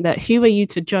comment that who are you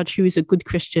to judge who is a good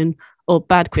Christian or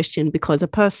bad Christian, because a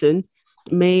person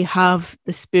may have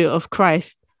the spirit of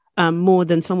Christ more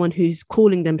than someone who's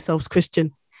calling themselves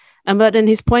Christian. But then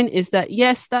his point is that,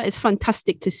 yes, that is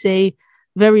fantastic to say,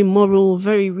 very moral,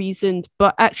 very reasoned,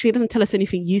 but actually it doesn't tell us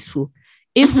anything useful.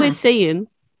 If we're saying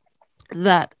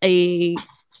that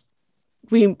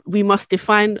we must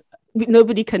define,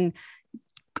 nobody can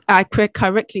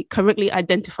correctly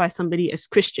identify somebody as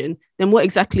Christian, then what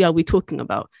exactly are we talking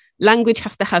about? Language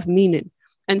has to have meaning.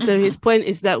 And so his point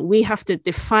is that we have to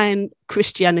define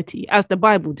Christianity as the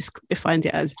Bible defines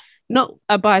it as, not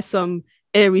by some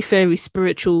airy-fairy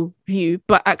spiritual view,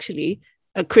 but actually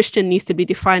a Christian needs to be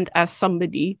defined as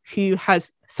somebody who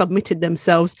has submitted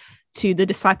themselves to the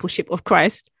discipleship of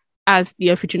Christ as the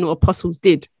original apostles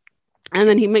did. And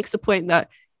then he makes the point that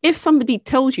if somebody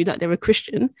tells you that they're a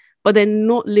Christian, but they're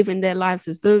not living their lives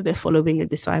as though they're following a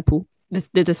disciple,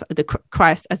 the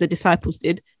Christ as the disciples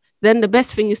did, then the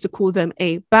best thing is to call them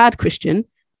a bad Christian,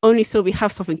 only so we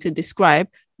have something to describe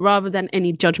rather than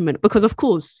any judgment. Because of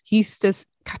course, he says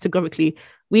categorically,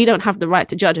 we don't have the right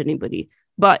to judge anybody.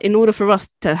 But in order for us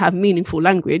to have meaningful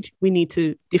language, we need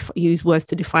to use words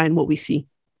to define what we see.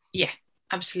 Yeah,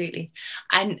 absolutely.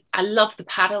 And I love the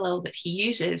parallel that he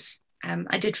uses.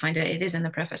 I did find it is in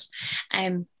the preface.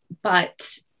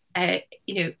 But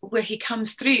where he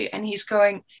comes through and he's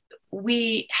going,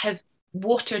 we have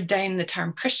watered down the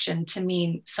term Christian to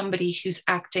mean somebody who's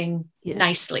acting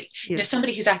nicely.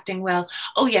 Somebody who's acting well.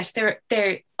 Oh yes, they're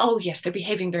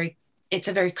behaving very, it's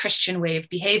a very Christian way of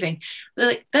behaving.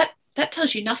 Like that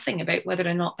tells you nothing about whether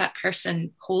or not that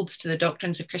person holds to the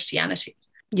doctrines of Christianity.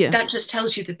 Yeah. That just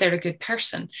tells you that they're a good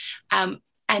person.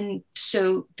 And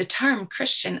so the term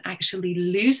Christian actually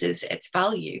loses its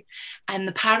value. And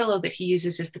the parallel that he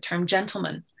uses is the term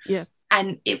gentleman. Yeah.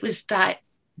 And it was that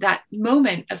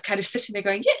moment of kind of sitting there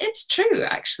going, yeah, it's true,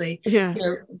 actually. Yeah.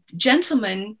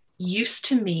 Gentleman used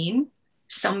to mean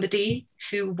somebody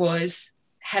who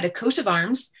had a coat of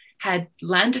arms, had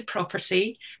landed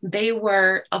property, they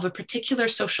were of a particular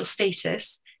social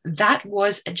status. That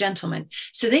was a gentleman.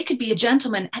 So they could be a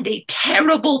gentleman and a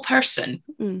terrible person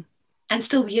and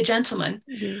still be a gentleman.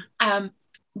 Yeah.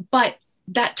 But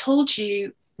that told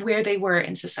you where they were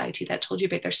in society. That told you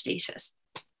about their status.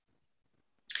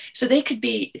 So they could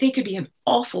be an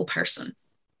awful person.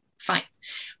 Fine.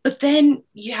 But then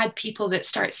you had people that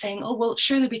start saying, oh, well,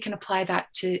 surely we can apply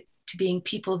that to being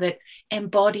people that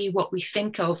embody what we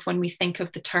think of when we think of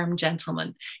the term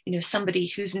gentleman, somebody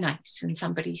who's nice and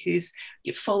somebody who's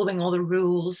following all the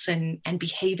rules and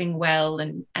behaving well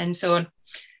and so on.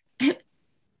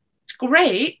 It's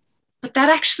great, but that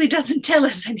actually doesn't tell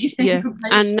us anything. Yeah.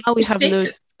 And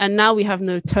now we have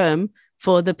no term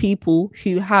for the people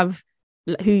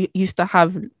who used to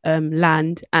have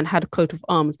land and had a coat of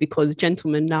arms, because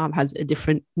gentleman now has a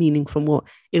different meaning from what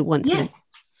it once meant.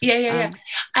 Yeah.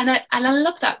 And I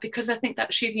love that, because I think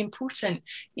that's really important.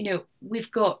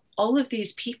 We've got all of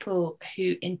these people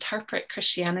who interpret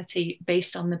Christianity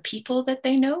based on the people that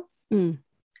they know,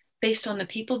 based on the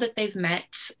people that they've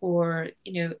met, or,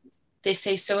 they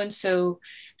say so-and-so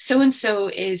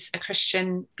is a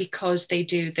Christian because they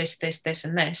do this,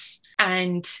 and this.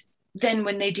 And then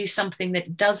when they do something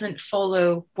that doesn't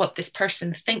follow what this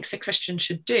person thinks a Christian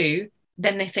should do,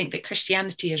 then they think that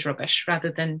Christianity is rubbish,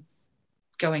 rather than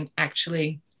going,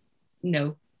 actually,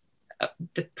 no,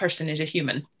 the person is a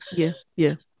human. Yeah.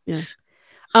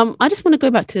 I just want to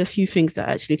go back to a few things that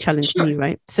actually challenged me,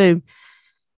 right? So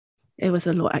it was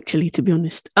a lot, actually, to be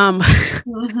honest.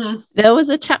 There was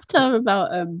a chapter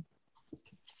about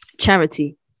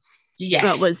charity. Yes.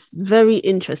 That was very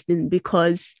interesting,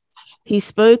 because he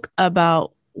spoke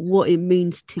about what it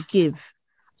means to give.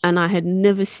 And I had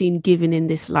never seen giving in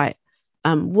this light.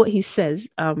 What he says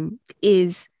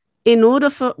is, in order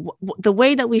for the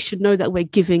way that we should know that we're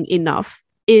giving enough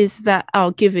is that our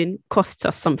giving costs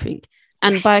us something.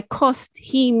 And by cost,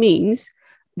 he means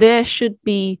there should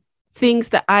be things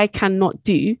that I cannot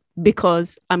do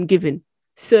because I'm giving.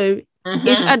 So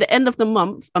if at the end of the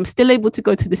month, I'm still able to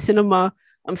go to the cinema,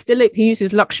 he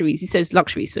uses luxuries. He says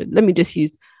luxury. So let me just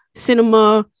use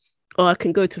cinema, or I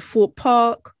can go to Fort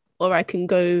Park, or I can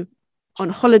go on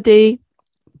holiday,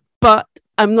 but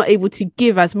I'm not able to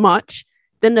give as much,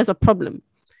 then there's a problem.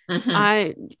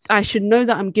 I should know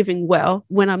that I'm giving well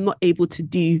when I'm not able to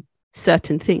do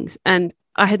certain things. And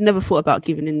I had never thought about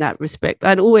giving in that respect.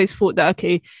 I'd always thought that,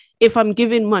 okay, if I'm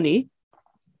giving money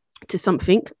to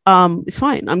something, it's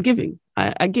fine. I'm giving.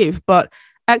 I give. But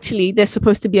actually, there's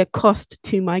supposed to be a cost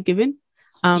to my giving,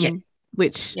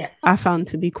 which I found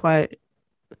to be quite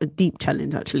a deep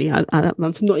challenge, actually.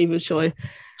 I'm not even sure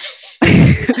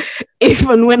if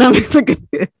and when I'm ever going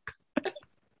to.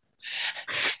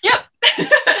 Yep.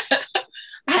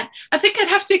 I think I'd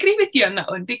have to agree with you on that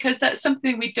one, because that's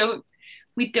something we don't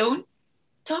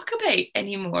talk about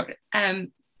anymore.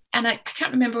 And I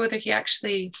can't remember whether he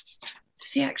actually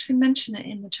mention it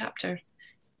in the chapter.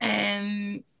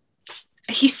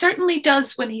 He certainly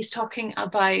does when he's talking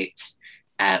about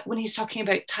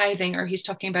tithing, or he's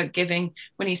talking about giving,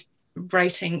 when he's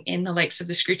writing in the likes of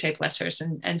the Screwtape letters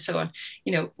and so on,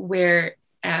 where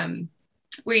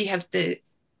you have the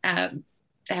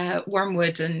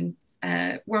Wormwood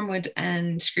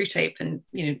and Screwtape, and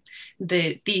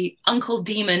the uncle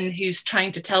demon who's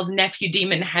trying to tell the nephew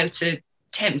demon how to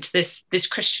tempt this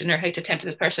Christian, or how to tempt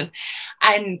this person,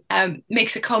 and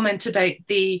makes a comment about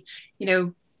they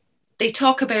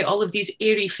talk about all of these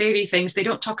airy fairy things. They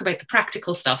don't talk about the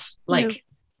practical stuff, like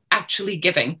actually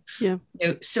giving.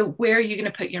 So where are you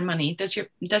going to put your money? Does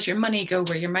your money go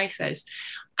where your mouth is?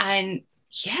 And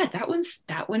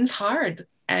that one's hard.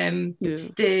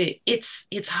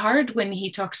 It's hard when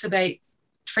he talks about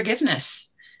forgiveness,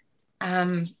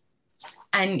 and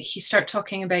he start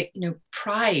talking about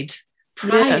pride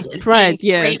is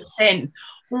great sin.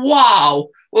 Wow.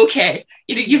 Okay.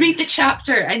 You read the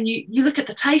chapter and you look at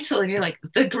the title and you're like,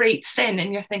 the great sin,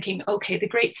 and you're thinking, okay, the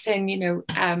great sin, your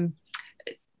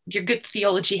good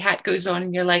theology hat goes on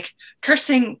and you're like,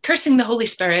 cursing the Holy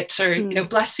Spirit, or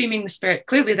blaspheming the Spirit.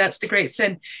 Clearly that's the great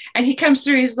sin. And he comes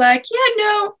through, he's like,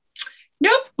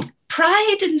 nope,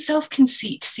 pride and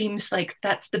self-conceit seems like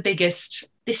that's the biggest.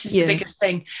 This is the biggest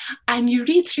thing. And you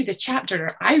read through the chapter,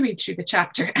 or I read through the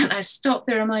chapter, and I stop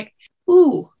there. I'm like,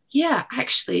 ooh, yeah,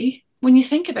 actually, when you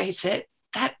think about it,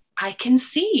 that I can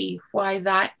see why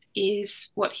that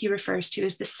is what he refers to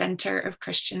as the center of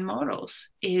Christian morals,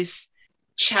 is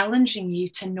challenging you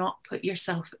to not put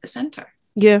yourself at the center.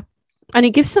 Yeah. And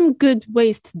it gives some good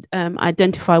ways to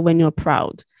identify when you're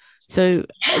proud. So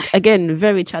again,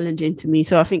 very challenging to me.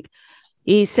 So I think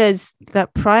he says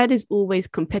that pride is always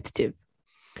competitive.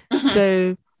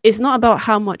 So it's not about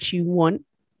how much you want.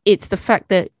 It's the fact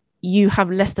that you have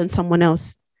less than someone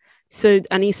else. So,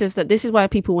 and he says that this is why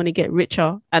people want to get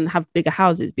richer and have bigger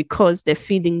houses, because they're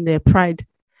feeding their pride.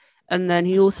 And then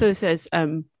he also says,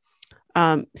 so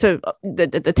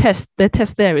the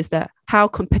test there is that how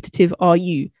competitive are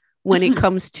you when it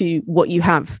comes to what you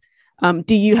have?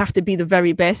 Do you have to be the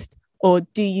very best, or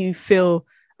do you feel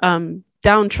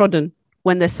downtrodden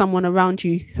when there's someone around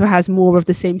you who has more of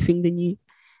the same thing than you?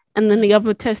 And then the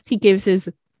other test he gives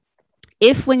is,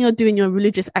 if when you're doing your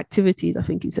religious activities, I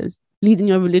think he says, leading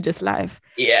your religious life,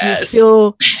 you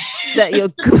feel that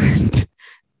you're good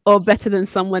or better than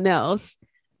someone else,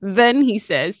 then he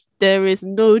says there is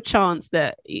no chance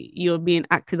that you're being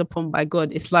acted upon by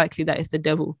God. It's likely that it's the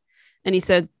devil. And he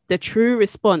said the true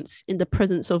response in the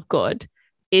presence of God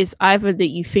is either that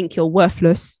you think you're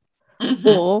worthless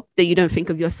or that you don't think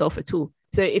of yourself at all.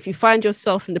 So if you find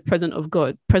yourself in the presence of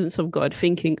God,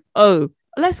 thinking, a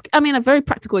very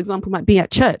practical example might be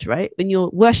at church, right? When you're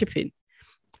worshiping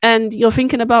and you're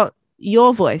thinking about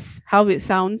your voice, how it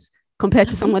sounds compared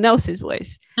to someone else's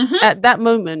voice. At that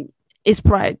moment is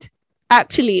pride.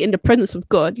 Actually, in the presence of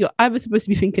God, you're either supposed to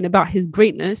be thinking about his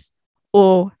greatness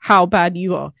or how bad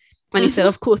you are. And he said,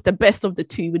 of course, the best of the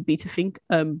two would be to think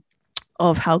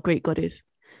of how great God is.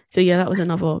 So that was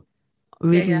another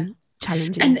really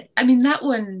challenging. And I mean, that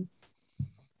one,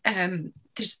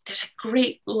 there's a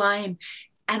great line,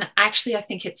 and actually I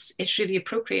think it's really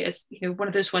appropriate. It's one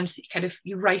of those ones that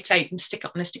you write out and stick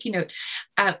up on a sticky note,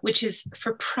 which is,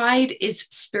 for pride is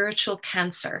spiritual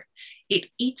cancer. It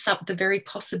eats up the very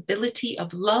possibility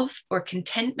of love or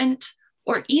contentment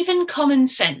or even common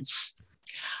sense.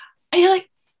 And you're like,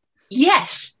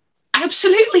 yes,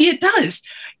 absolutely it does.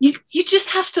 You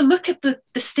just have to look at the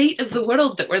state of the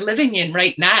world that we're living in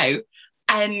right now,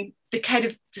 and the kind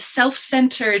of the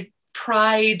self-centered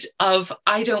pride of,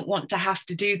 I don't want to have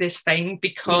to do this thing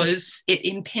because it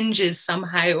impinges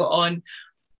somehow on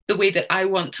the way that I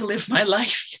want to live my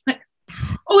life.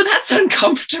 Oh, that's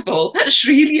uncomfortable. That's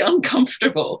really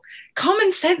uncomfortable.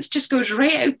 Common sense just goes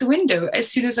right out the window as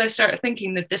soon as I start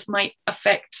thinking that this might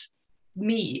affect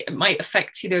me. It might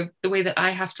affect, the way that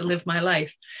I have to live my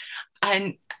life.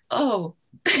 And oh,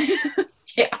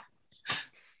 yeah.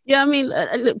 Yeah, I mean,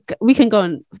 look, we can go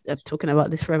on talking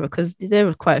about this forever because there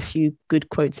are quite a few good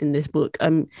quotes in this book.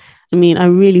 I mean, I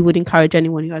really would encourage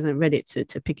anyone who hasn't read it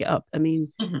to pick it up. I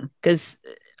mean, because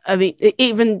I mean,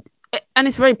 even and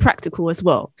it's very practical as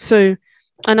well. So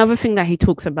another thing that he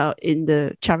talks about in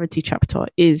the charity chapter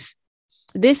is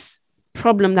this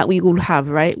problem that we all have,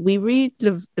 right? We read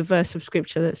the verse of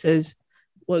scripture that says,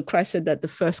 well, Christ said that the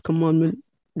first commandment,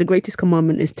 the greatest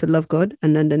commandment is to love God,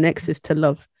 and then the next is to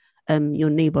love your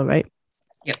neighbor, right?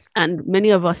 Yep. And many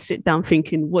of us sit down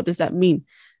thinking, what does that mean?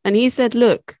 And he said,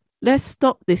 look, let's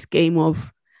stop this game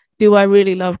of, do I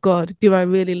really love God? Do I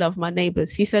really love my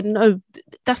neighbors? He said, no,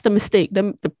 that's the mistake.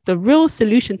 The real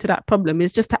solution to that problem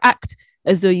is just to act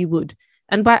as though you would.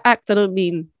 And by act, I don't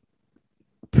mean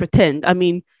pretend. I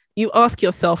mean, you ask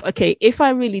yourself, okay, if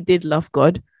I really did love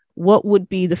God, what would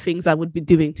be the things I would be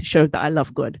doing to show that I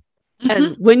love God?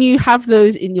 And when you have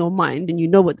those in your mind and you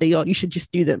know what they are, you should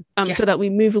just do them. So that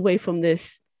we move away from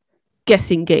this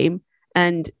guessing game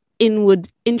and inward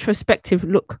introspective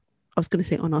look. I was going to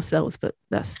say on ourselves, but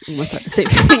that's almost like the same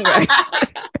thing, right?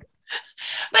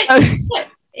 But yeah,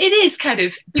 it is kind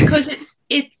of, because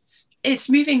it's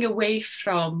moving away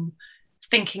from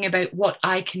thinking about what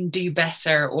I can do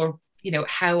better, or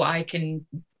how I can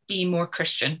be more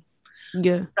Christian.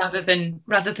 Yeah. Rather than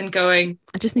going,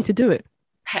 I just need to do it.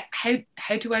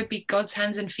 How do I be God's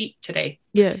hands and feet today?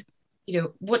 Yeah.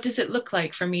 What does it look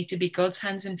like for me to be God's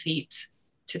hands and feet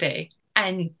today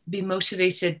and be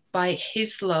motivated by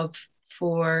his love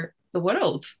for the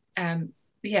world?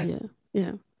 Yeah.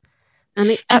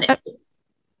 And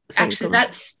actually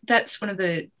that's one of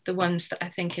the ones that I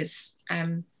think is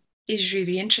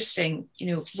really interesting.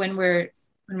 When we're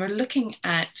looking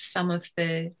at some of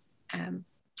the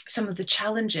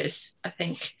challenges, I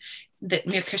think, that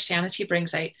Mere Christianity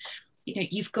brings out.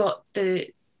 He's got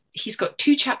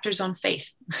 2 chapters on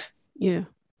faith. Yeah.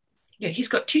 He's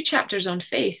got 2 chapters on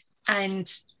faith,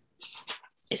 and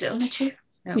is it only 2?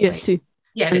 No, yes, wait. 2.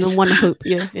 Yeah, and then 1 hope.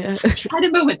 Yeah. I had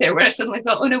a moment there where I suddenly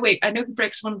thought, oh no, wait, I know he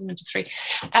breaks one of them into 3.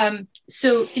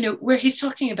 So where he's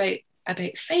talking about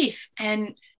faith,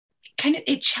 and kind of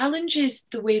it challenges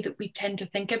the way that we tend to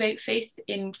think about faith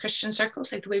in Christian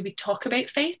circles, like the way we talk about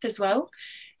faith as well.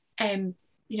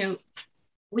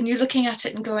 When you're looking at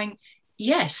it and going,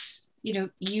 yes,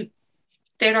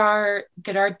 there are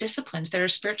disciplines, there are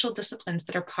spiritual disciplines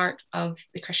that are part of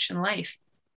the Christian life,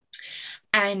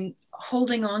 and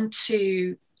holding on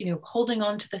to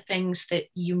the things that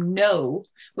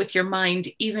with your mind,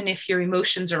 even if your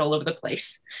emotions are all over the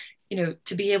place,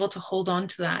 to be able to hold on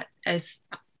to that as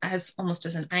almost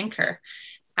as an anchor,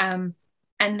 and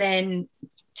then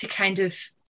to kind of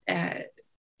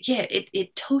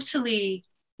it totally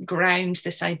grounds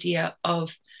this idea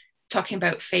of talking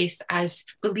about faith as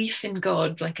belief in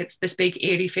God, like it's this big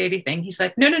airy fairy thing. He's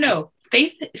like, no,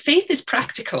 faith is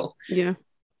practical. Yeah.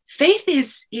 Faith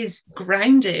is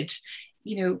grounded.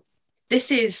 It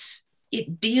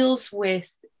deals with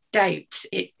doubt.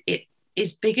 It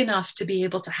is big enough to be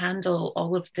able to handle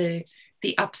all of the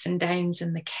ups and downs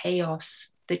and the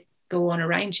chaos that go on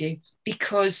around you,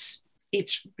 because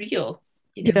it's real.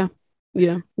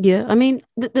 Yeah. I mean,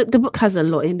 the book has a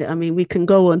lot in it. I mean, we can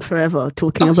go on forever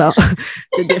talking about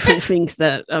the different things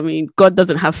that, I mean, God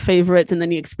doesn't have favorites, and then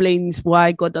he explains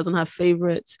why God doesn't have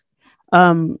favorites.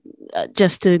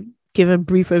 Just to give a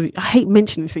brief overview, I hate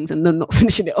mentioning things and then not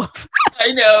finishing it off.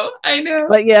 I know.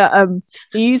 But yeah,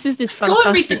 he uses this fantastic... Go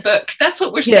and read the book. That's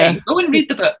what we're saying. Go and read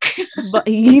the book. But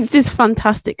he uses this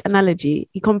fantastic analogy.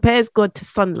 He compares God to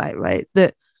sunlight, right?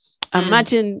 That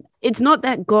imagine it's not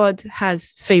that God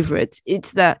has favorites.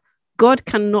 It's that God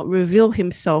cannot reveal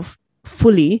himself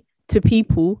fully to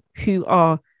people who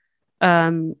are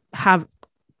have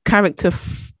character.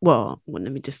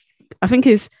 I think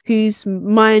whose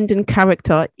mind and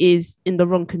character is in the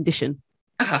wrong condition.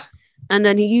 And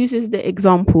then he uses the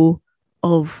example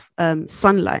of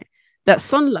sunlight. That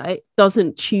sunlight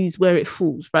doesn't choose where it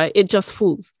falls, right? It just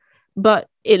falls. But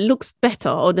it looks better,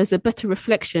 or there's a better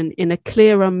reflection in a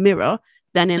clearer mirror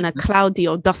than in a cloudy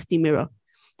or dusty mirror.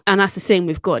 And that's the same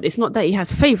with God. It's not that he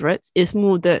has favorites. It's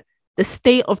more that the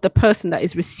state of the person that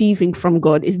is receiving from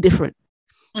God is different.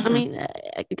 I mean,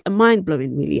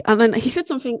 mind-blowing, really. And then he said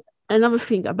another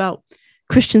thing about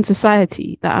Christian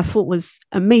society that I thought was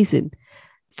amazing,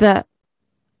 that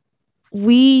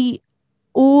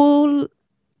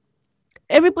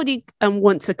everybody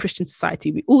wants a Christian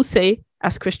society. We all say,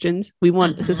 as Christians, we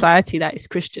want a society that is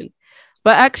Christian.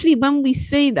 But actually, when we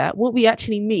say that, what we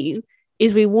actually mean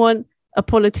is we want a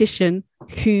politician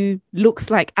who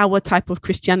looks like our type of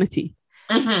Christianity.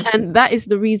 And that is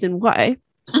the reason why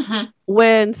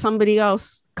When somebody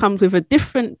else comes with a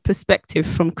different perspective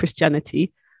from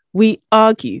Christianity, we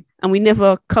argue and we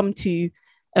never come to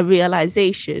a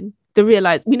realization. We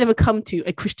never come to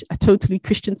a totally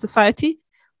Christian society.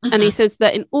 And he says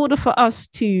that in order for us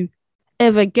to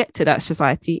ever get to that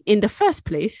society in the first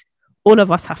place, all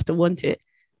of us have to want it.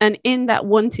 And in that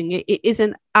wanting it, it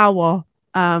isn't our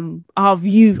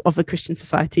view of a Christian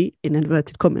society, in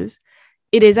inverted commas.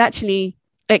 It is actually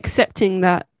accepting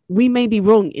that we may be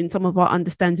wrong in some of our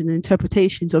understanding and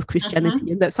interpretations of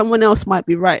Christianity, and that someone else might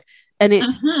be right. And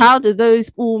it's how do those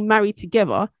all marry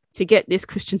together to get this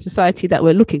Christian society that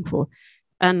we're looking for?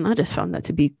 And I just found that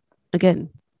to be, again,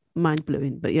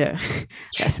 mind-blowing. But yeah,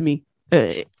 that's me.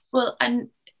 Well, and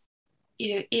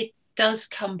it does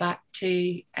come back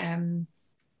to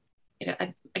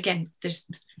again,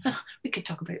 we could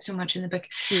talk about so much in the book,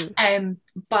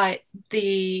 but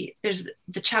there's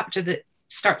the chapter that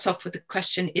starts off with the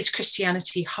question: is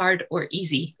Christianity hard or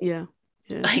easy? Yeah.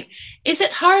 Like, is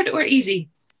it hard or easy?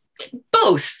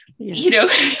 Both.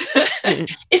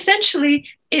 Essentially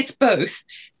it's both,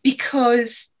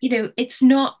 because it's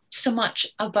not so much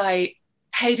about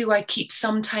how do I keep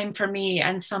some time for me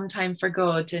and some time for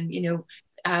God, and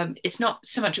it's not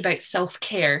so much about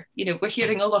self-care. We're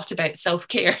hearing a lot about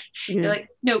self-care. They're like,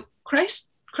 no, Christ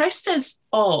says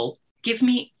all, give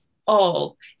me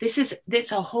all.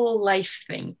 It's a whole life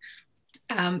thing.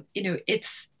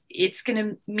 It's going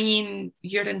to mean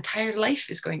your entire life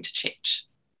is going to change.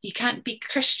 You can't be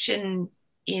Christian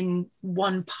in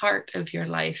one part of your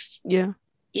life. Yeah.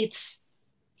 It's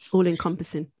all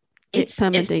encompassing. It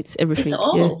permeates everything. It's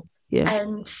all. Yeah.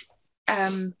 And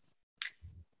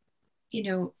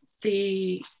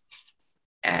the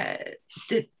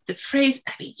phrase,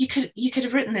 I mean, you could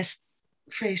have written this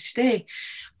phrase today,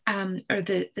 or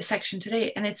the section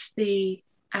today, and it's the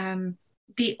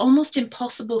almost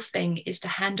impossible thing is to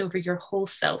hand over your whole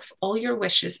self, all your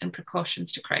wishes and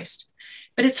precautions to Christ.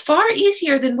 But it's far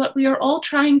easier than what we are all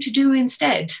trying to do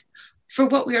instead. For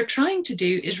what we are trying to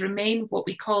do is remain what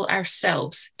we call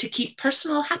ourselves, to keep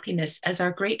personal happiness as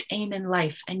our great aim in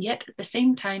life, and yet at the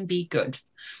same time be good.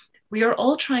 We are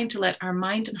all trying to let our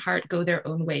mind and heart go their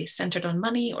own way, centered on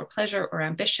money or pleasure or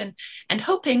ambition, and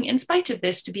hoping, in spite of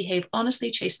this, to behave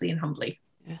honestly, chastely, and humbly.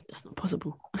 Yeah, that's not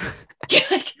possible.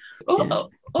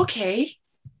 Okay.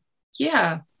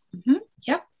 Yeah.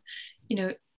 Yep.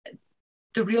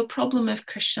 The real problem of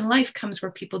Christian life comes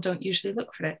where people don't usually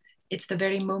look for it. It's the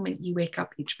very moment you wake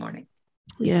up each morning.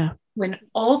 Yeah. When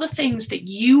all the things that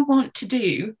you want to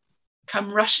do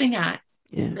come rushing at,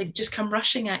 just come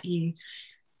rushing at you.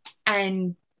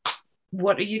 And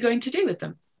what are you going to do with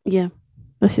them? Yeah,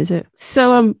 this is it.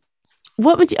 So,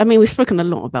 what would you, I mean, we've spoken a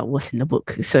lot about what's in the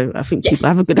book, so I think people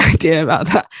have a good idea about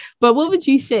that. But what would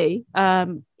you say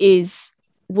is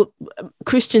what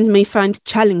Christians may find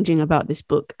challenging about this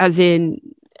book? As in,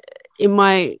 it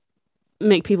might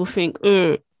make people think,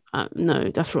 no,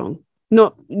 that's wrong.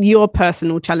 Not your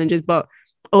personal challenges, but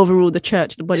overall the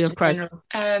church, the body of Christ.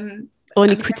 Or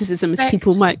any criticisms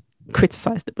people might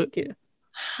criticize the book. Yeah.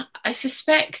 I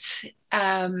suspect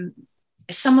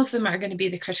some of them are going to be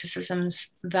the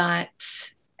criticisms that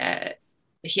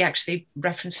he actually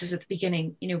references at the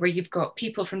beginning, where you've got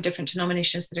people from different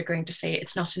denominations that are going to say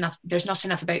it's not enough. There's not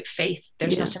enough about faith.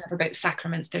 There's not enough about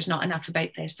sacraments. There's not enough about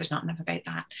this. There's not enough about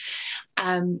that.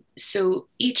 So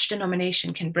each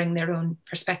denomination can bring their own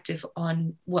perspective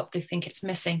on what they think it's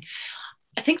missing.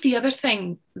 I think the other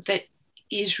thing that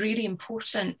is really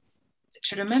important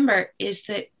to remember is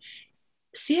that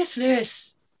C.S.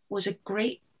 Lewis was a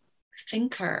great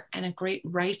thinker and a great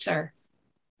writer,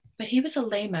 but he was a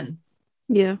layman.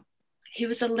 Yeah. He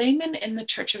was a layman in the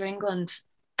Church of England,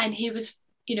 and he was,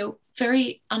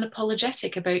 very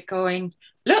unapologetic about going,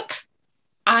 look,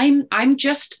 I'm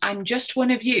just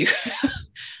one of you.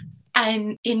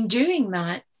 And in doing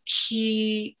that,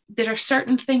 there are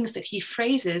certain things that he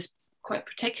phrases quite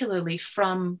particularly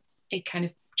from a kind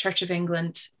of Church of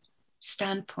England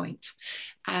standpoint.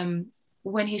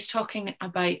 When he's talking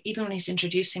about, even when he's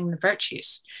introducing the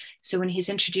virtues, so when he's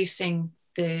introducing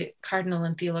the cardinal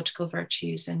and theological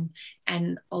virtues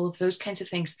and all of those kinds of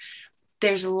things,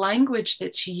 there's language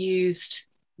that's used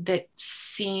that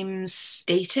seems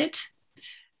dated,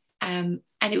 and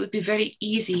it would be very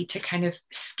easy to kind of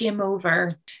skim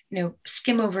over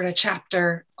a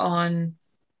chapter on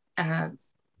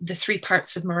the three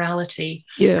parts of morality.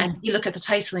 Yeah. And you look at the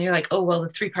title and you're like, oh, well, the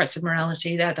three parts of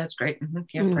morality, that's great.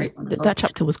 Great. That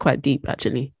chapter was quite deep,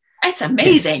 actually. It's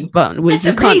amazing. But we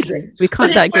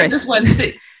can't digress. This one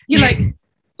that you're like,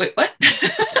 wait, what?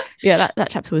 Yeah, that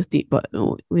chapter was deep, but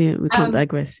we can't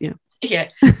digress. Yeah. Yeah.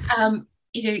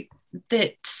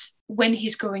 That when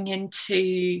he's going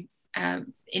into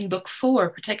in book 4,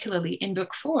 particularly in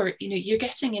book 4, you're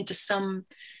getting into some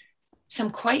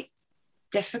quite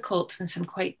difficult and some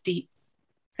quite deep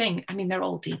thing. I mean, they're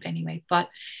all deep anyway, but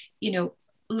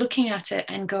looking at it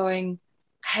and going,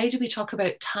 how do we talk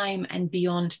about time and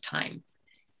beyond time?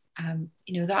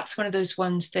 That's one of those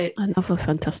ones that, another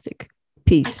fantastic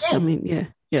piece. Again, I mean,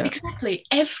 yeah, exactly.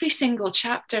 Every single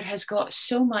chapter has got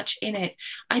so much in it.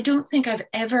 I don't think I've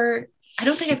ever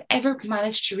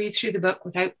managed to read through the book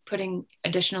without putting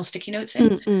additional sticky notes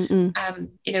in.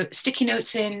 Sticky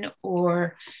notes in,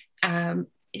 or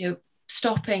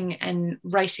stopping and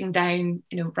writing down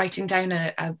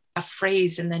a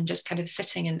phrase, and then just kind of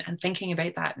sitting and thinking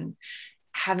about that, and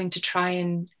having to try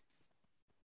and,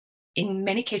 in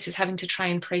many cases, having to try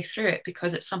and pray through it,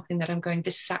 because it's something that I'm going,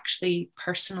 this is actually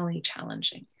personally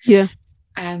challenging. Yeah.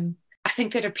 I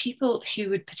think there are people who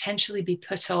would potentially be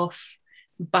put off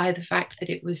by the fact that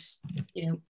it was,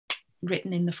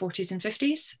 written in the 40s and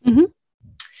 50s,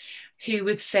 who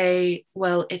would say,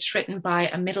 well, it's written by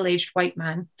a middle-aged white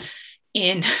man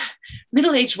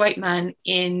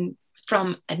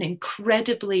from an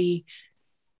incredibly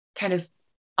kind of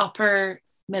upper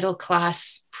middle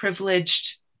class,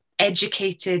 privileged,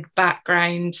 educated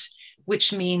background,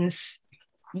 which means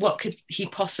what could he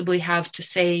possibly have to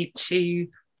say to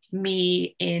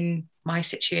me in my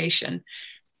situation?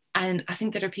 And I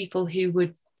think there are people who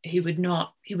would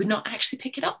not actually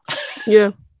pick it up.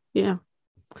 yeah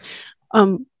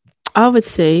I would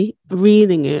say,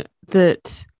 reading it,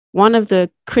 that one of the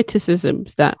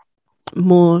criticisms that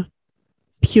more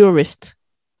purist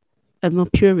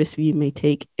view may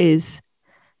take is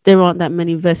there aren't that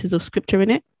many verses of scripture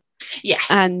in it. Yes.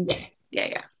 And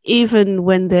yeah. Even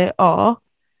when there are,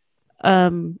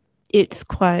 it's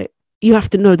quite, you have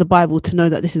to know the Bible to know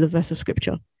that this is a verse of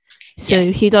scripture.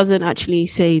 So he doesn't actually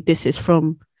say this is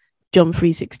from John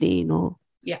 3:16 or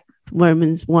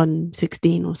Romans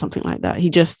 1:16 or something like that. He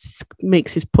just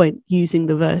makes his point using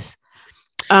the verse.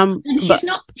 And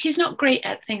he's not great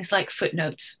at things like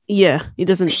footnotes. Yeah, he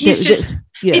doesn't. He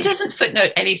doesn't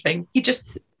footnote anything. He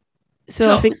just.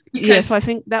 So I think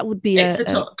that would be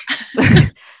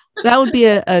that would be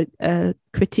a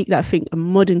critique that I think a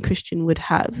modern Christian would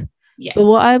have. Yeah. But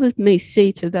what I may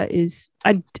say to that is,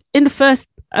 in the first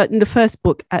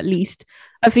book at least,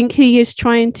 I think he is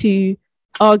trying to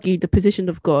argue the position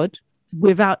of God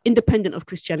independent of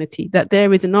Christianity, that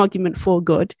there is an argument for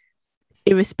God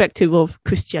irrespective of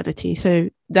Christianity. So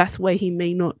that's why he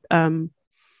may not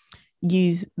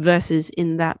use verses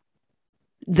in that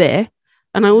there.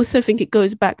 And I also think it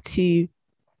goes back to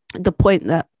the point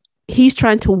that he's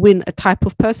trying to win a type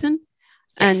of person,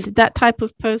 and that type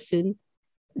of person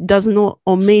does not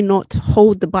or may not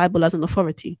hold the Bible as an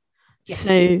authority.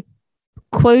 So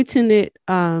quoting it,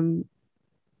 so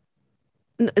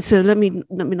let me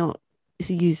not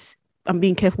use, I'm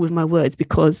being careful with my words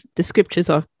because the scriptures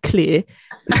are clear.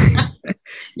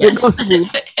 The gospel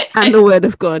and the word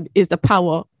of God is the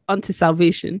power unto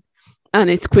salvation, and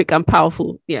it's quick and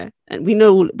powerful. Yeah. And we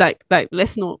know like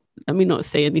let me not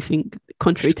say anything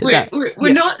contrary to that.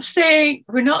 We're not saying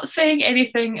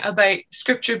anything about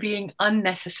scripture being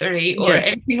unnecessary or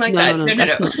anything like that. No.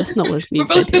 That's not what's being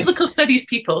said. We're both biblical studies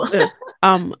people.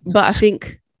 But I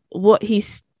think what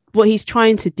he's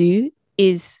trying to do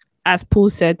is, as Paul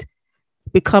said,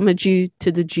 become a Jew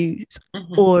to the Jews.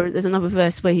 Or there's another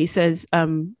verse where he says, I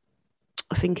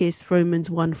think it's Romans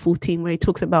 1:14, where he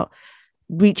talks about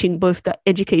reaching both the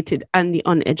educated and the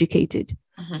uneducated.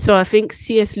 So I think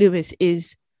C.S. Lewis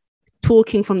is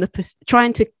talking from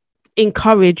trying to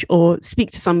encourage or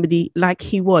speak to somebody like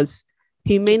he was,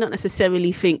 who may not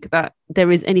necessarily think that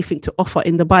there is anything to offer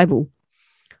in the Bible,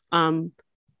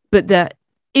 but that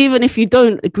even if you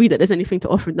don't agree that there's anything to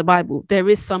offer in the Bible, there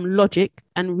is some logic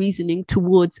and reasoning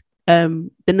towards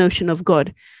the notion of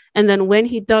God. And then when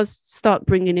he does start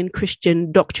bringing in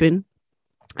Christian doctrine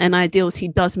and ideals, he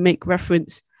does make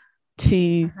reference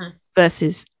to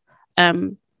verses.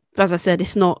 As I said,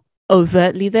 it's not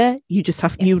overtly there. You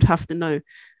would have to know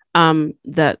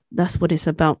that that's what it's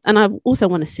about. And I also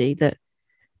want to say that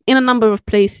in a number of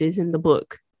places in the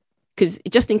book, because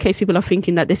just in case people are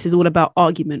thinking that this is all about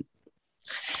argument,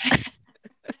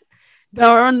 there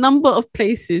are a number of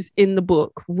places in the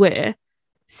book where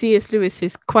C.S. Lewis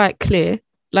is quite clear,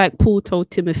 like Paul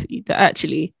told Timothy, that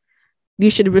actually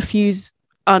you should refuse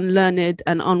unlearned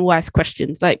and unwise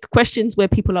questions, like questions where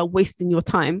people are wasting your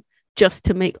time just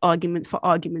to make arguments for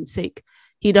argument's sake.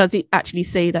 He does actually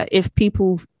say that if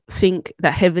people think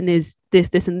that heaven is this,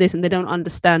 and this, and they don't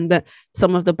understand that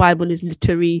some of the Bible is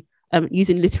literary,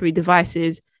 using literary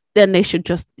devices, then they should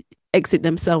just exit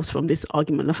themselves from this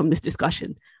argument or from this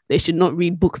discussion. they should not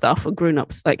read books that are for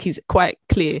grown-ups. Like, he's quite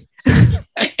clear.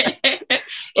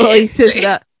 Or he says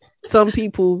that some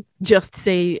people just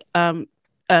say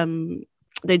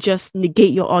they just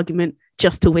negate your argument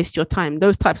just to waste your time.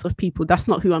 Those types of people, that's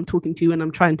not who I'm talking to when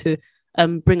I'm trying to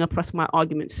bring across my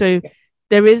argument. So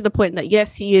there is the point that,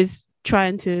 yes, he is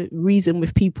trying to reason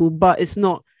with people, but it's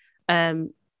not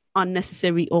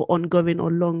unnecessary or ongoing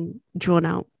or long drawn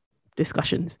out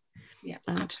discussions. Yeah,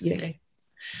 absolutely.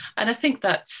 And I think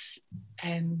that's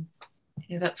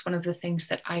that's one of the things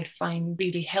that I find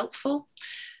really helpful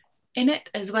in it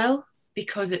as well,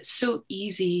 because it's so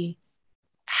easy,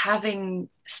 having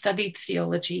studied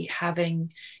theology,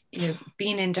 having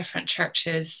been in different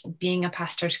churches, being a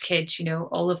pastor's kid,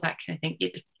 all of that kind of thing.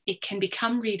 It can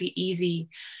become really easy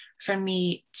for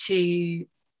me to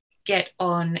get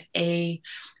on in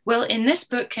this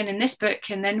book and in this book,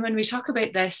 and then when we talk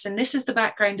about this, and this is the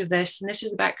background of this, and this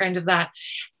is the background of that,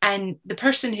 and the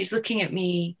person who's looking at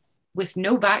me with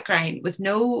no background, with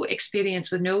no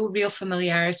experience, with no real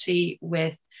familiarity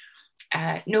with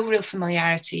the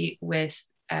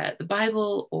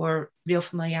Bible, or real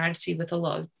familiarity with a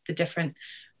lot of the different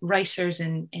writers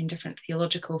in different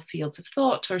theological fields of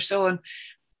thought or so on,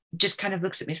 just kind of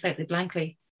looks at me slightly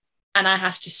blankly. And I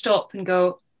have to stop and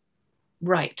go,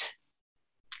 right,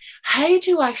 how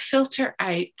do I filter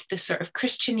out the sort of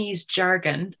Christianese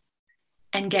jargon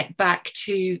and get back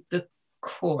to the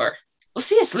core? Well,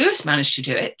 C.S. Lewis managed to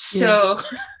do it. So,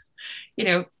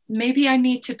 maybe I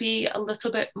need to be a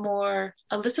little bit more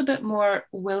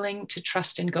willing to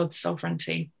trust in God's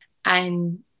sovereignty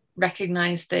and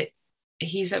recognize that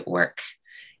he's at work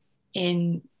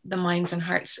in the minds and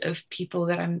hearts of people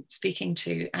that I'm speaking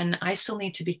to. And I still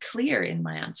need to be clear in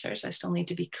my answers. I still need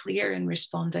to be clear in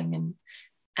responding.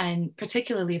 And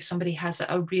particularly if somebody has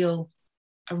a real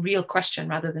question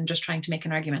rather than just trying to make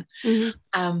an argument.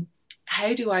 Mm-hmm.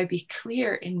 How do I be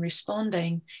clear in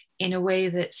responding in a way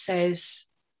that says,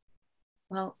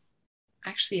 well,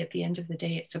 actually, at the end of the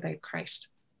day, it's about Christ.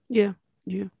 Yeah.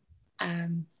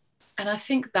 And I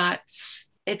think it's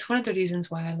one of the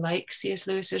reasons why I like C.S.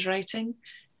 Lewis's writing,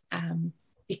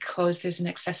 because there's an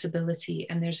accessibility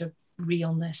and there's a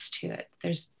realness to it.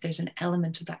 There's an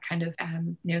element of that kind of,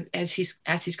 as he's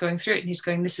going through it, and he's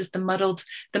going, this is the muddled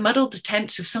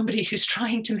attempts of somebody who's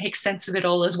trying to make sense of it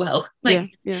all as well. Yeah.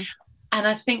 And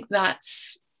I think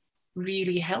that's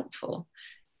really helpful.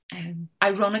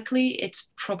 Ironically,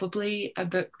 it's probably a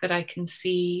book that I can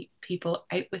see people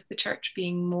out with the church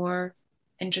being more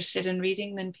interested in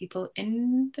reading than people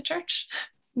in the church.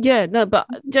 Yeah, no, but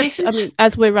just, I mean,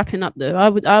 as we're wrapping up though,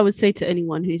 I would say to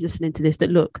anyone who's listening to this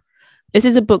that, look, this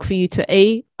is a book for you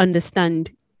to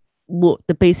understand what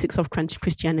the basics of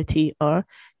Christianity are.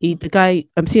 The guy,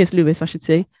 C.S. Lewis, I should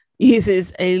say,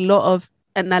 uses a lot of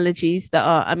analogies that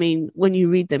are, I mean, when you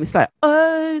read them, it's like,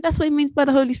 oh, that's what it means by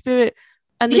the Holy Spirit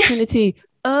and the Trinity.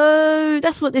 Oh,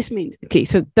 that's what this means. Okay,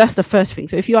 so that's the first thing.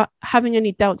 So if you are having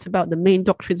any doubts about the main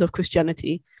doctrines of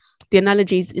Christianity, the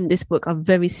analogies in this book are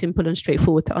very simple and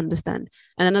straightforward to understand.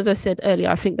 And then, as I said earlier,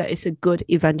 I think that it's a good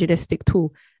evangelistic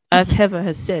tool. As Heather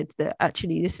has said, that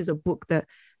actually this is a book that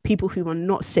people who are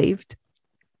not saved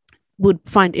would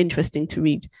find interesting to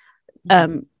read.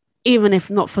 Even if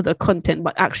not for the content,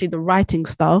 but actually the writing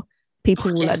style,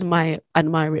 people will admire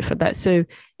it for that. So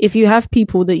if you have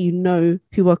people that you know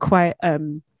who are quite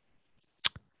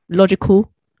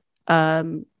logical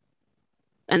and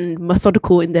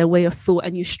methodical in their way of thought,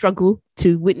 and you struggle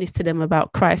to witness to them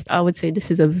about Christ, I would say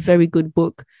this is a very good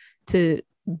book to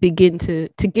begin to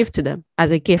give to them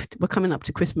as a gift. We're coming up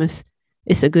to Christmas.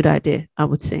 It's a good idea, I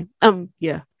would say.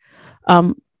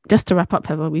 Just to wrap up,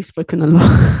 Heather, we've spoken a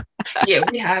lot. Yeah,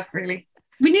 we have, really.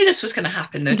 We knew this was going to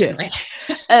happen, though, didn't we?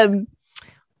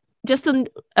 Just on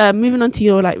moving on to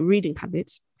your reading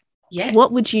habits. Yeah.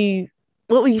 What would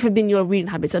have been your reading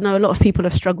habits? I know a lot of people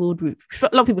struggle to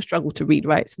read,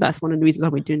 right? So that's one of the reasons why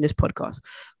we're doing this podcast.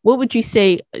 What would you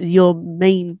say are your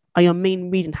main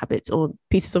reading habits or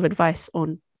pieces of advice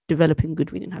on developing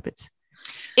good reading habits,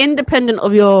 independent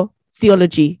of your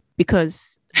theology?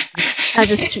 Because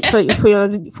as a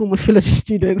former theology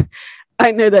student,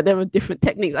 I know that there are different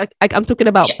techniques. I'm talking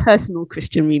about personal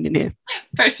Christian reading here.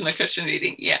 Personal Christian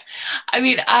reading, yeah. I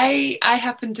mean, I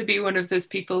happen to be one of those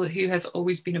people who has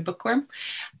always been a bookworm.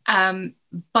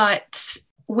 But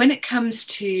when it comes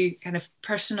to kind of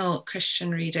personal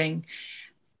Christian reading,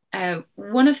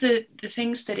 one of the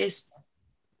things that is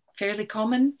fairly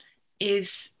common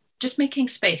is just making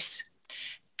space.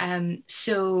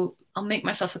 So I'll make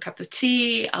myself a cup of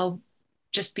tea. I'll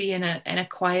just be in a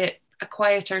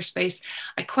quieter space.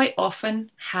 I quite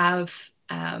often have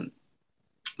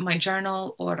my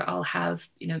journal, or I'll have,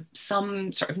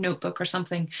 some sort of notebook or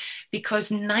something,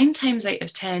 because 9 times out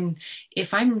of 10,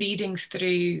 if I'm reading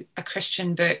through a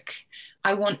Christian book,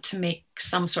 I want to make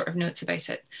some sort of notes about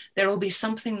it. There will be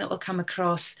something that will come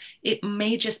across. It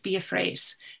may just be a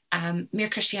phrase. Mere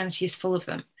Christianity is full of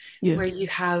them, where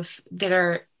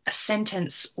there are a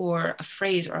sentence or a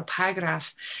phrase or a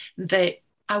paragraph that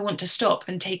I want to stop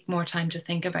and take more time to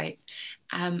think about.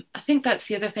 I think that's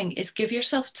the other thing, is give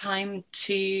yourself time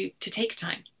to take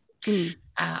time.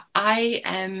 I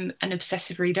am an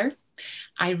obsessive reader.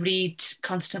 I read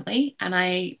constantly and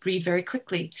I read very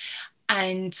quickly.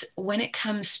 And when it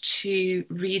comes to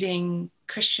reading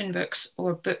Christian books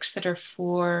or books that are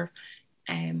for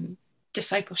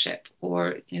discipleship,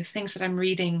 or things that I'm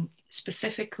reading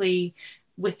specifically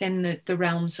within the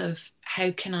realms of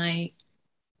how can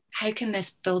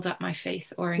this build up my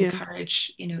faith or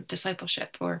encourage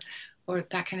discipleship or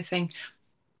that kind of thing,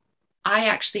 I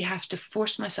actually have to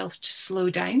force myself to slow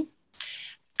down,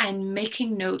 and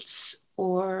making notes,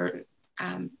 or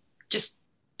just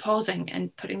pausing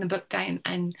and putting the book down,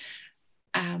 and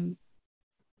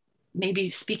maybe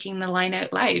speaking the line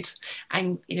out loud,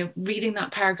 and reading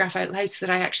that paragraph out loud so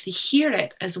that I actually hear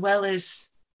it as well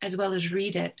as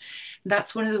read it.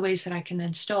 That's one of the ways that I can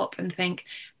then stop and think,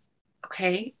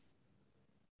 okay,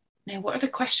 now what are the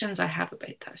questions I have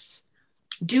about this?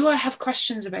 Do I have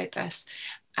questions about this?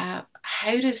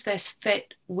 How does this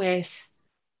fit with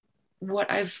what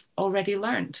I've already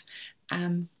learned,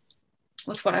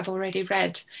 with what I've already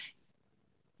read?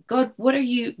 God, what are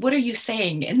you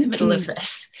saying in the middle of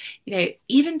this?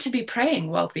 Even to be praying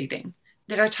while reading.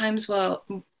 There are times where,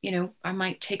 I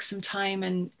might take some time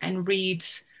and read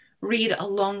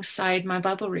alongside my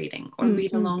Bible reading, or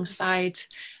read alongside,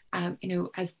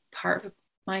 as part of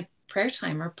my prayer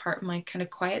time, or part of my kind of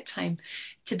quiet time,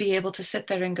 to be able to sit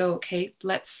there and go, okay,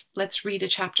 let's read a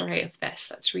chapter out of this.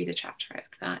 Let's read a chapter out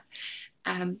of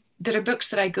that. There are books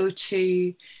that I go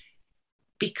to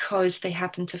because they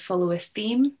happen to follow a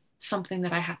theme, something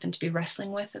that I happen to be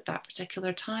wrestling with at that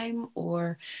particular time,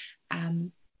 or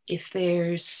if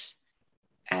there's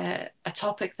a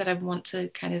topic that I want to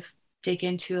kind of dig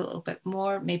into a little bit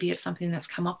more. Maybe it's something that's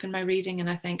come up in my reading and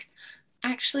I think,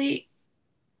 actually,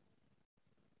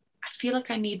 I feel like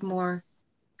I need more.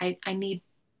 I need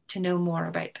to know more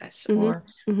about this, or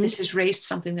this has raised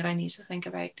something that I need to think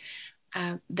about.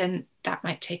 Then that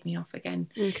might take me off again.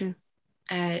 Okay.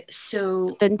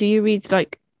 So then do you read,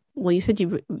 like, well, you said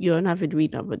you're an avid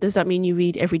reader, but does that mean you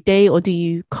read every day, or do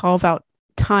you carve out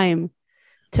time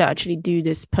to actually do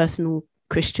this personal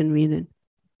Christian reading?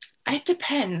 It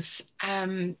depends.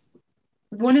 One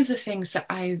of the things that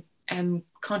I am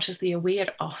consciously aware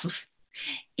of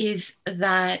is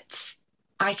that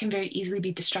I can very easily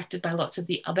be distracted by lots of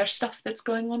the other stuff that's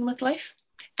going on with life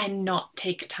and not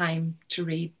take time to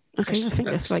read. Okay, I think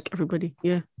that's like everybody.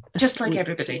 Yeah. Just like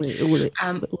everybody.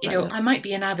 I might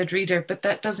be an avid reader, but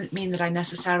that doesn't mean that I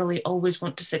necessarily always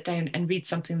want to sit down and read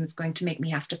something that's going to make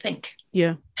me have to think.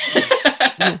 Yeah.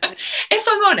 If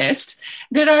I'm honest,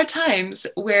 there are times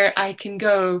where I can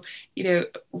go,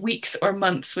 weeks or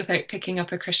months without picking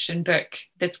up a Christian book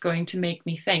that's going to make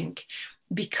me think,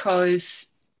 because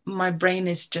my brain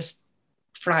is just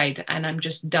fried and I'm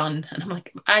just done. And I'm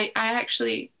like, I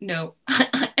actually, no,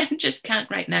 I just can't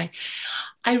right now.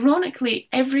 Ironically,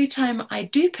 every time I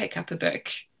do pick up a book,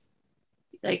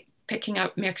 like picking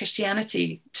up Mere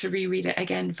Christianity to reread it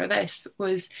again for this,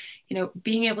 was,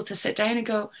 being able to sit down and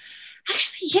go,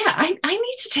 actually, yeah, I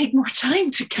need to take more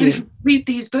time to kind of read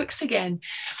these books again.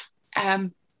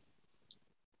 And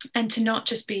to not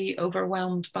just be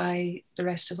overwhelmed by the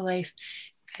rest of life.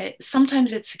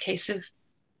 Sometimes it's a case of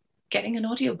getting an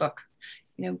audiobook.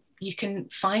 You can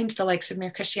find the likes of Mere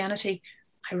Christianity.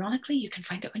 Ironically, you can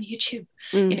find it on YouTube.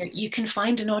 You can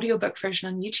find an audiobook version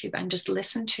on YouTube and just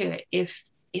listen to it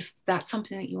if that's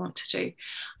something that you want to do.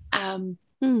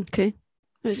 Okay.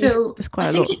 So it's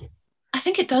quite a lot. I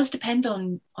think it does depend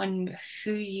on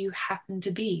who you happen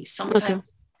to be.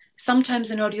 Sometimes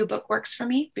an audiobook works for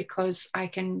me because I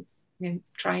can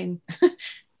try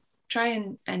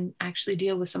and actually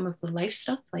deal with some of the life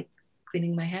stuff, like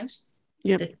cleaning my house.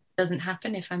 That doesn't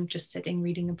happen if I'm just sitting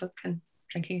reading a book and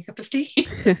drinking a cup of tea.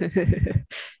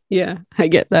 Yeah, I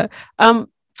get that.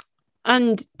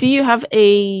 And do you have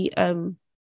a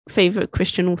favorite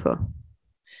Christian author?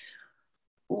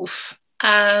 Oof.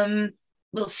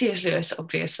 Well, C.S. Lewis,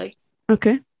 obviously.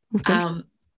 Okay.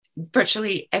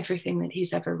 Virtually everything that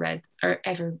he's ever read or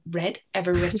ever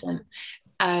written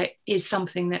is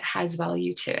something that has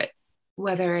value to it,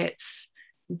 whether it's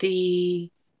the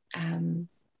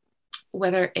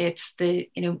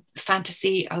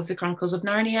fantasy of the Chronicles of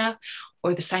Narnia,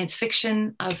 or the science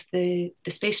fiction of the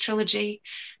space trilogy,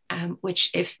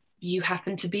 which if you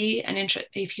happen to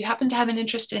have an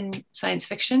interest in science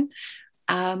fiction,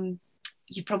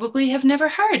 you probably have never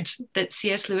heard that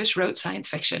C.S. Lewis wrote science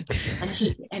fiction,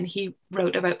 and he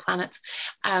wrote about planets.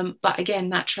 But again,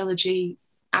 that trilogy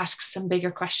asks some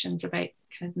bigger questions about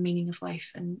kind of the meaning of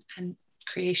life and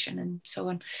creation and so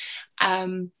on.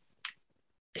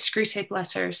 Screwtape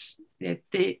Letters,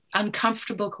 the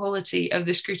uncomfortable quality of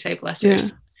the Screwtape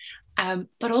Letters,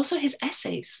 but also his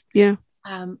essays. Yeah.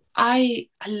 I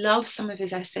love some of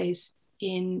his essays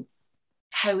in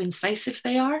how incisive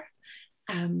they are,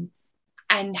 and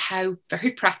how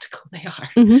very practical they are.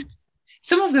 Mm-hmm.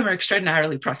 Some of them are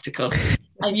extraordinarily practical,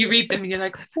 and you read them and you're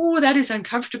like, oh, that is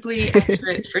uncomfortably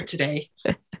accurate for today.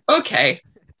 Okay,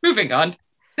 moving on.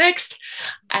 Next.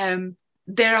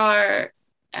 There are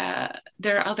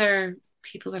other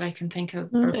people that I can think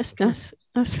of. No, that's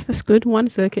good.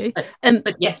 One's okay.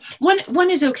 But yeah, one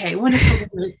is okay. One is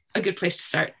probably a good place to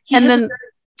start. He has a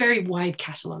very wide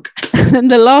catalogue.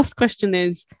 And the last question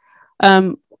is,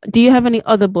 do you have any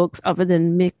other books other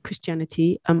than Mere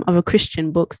Christianity, other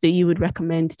Christian books that you would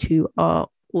recommend to our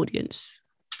audience?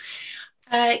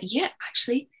 Yeah,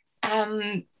 actually.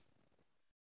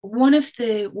 One of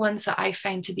the ones that I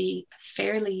found to be a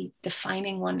fairly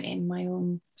defining one in my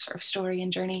own sort of story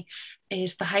and journey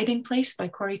is The Hiding Place by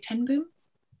Corrie ten Boom,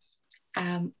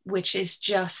 which is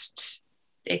just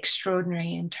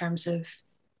extraordinary in terms of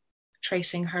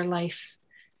tracing her life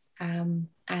and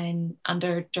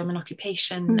under German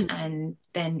occupation and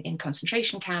then in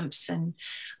concentration camps, and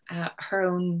her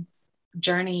own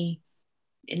journey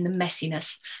in the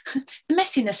messiness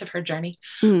of her journey.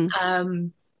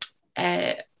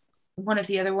 One of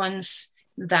the other ones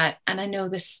that, and I know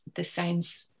this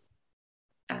sounds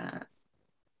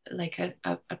like a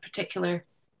particular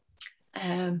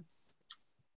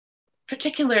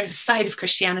side of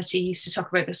Christianity, used to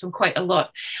talk about this one quite a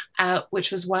lot,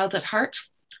 which was Wild at Heart.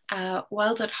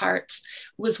 Wild at Heart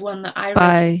was one that I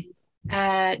read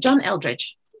by John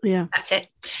Eldredge. Yeah, that's it.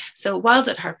 So Wild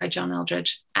at Heart by John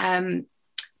Eldredge.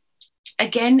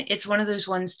 Again, it's one of those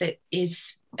ones that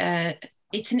is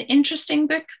it's an interesting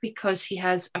book because he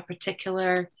has a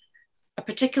particular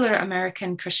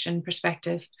American Christian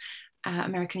perspective,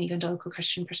 American evangelical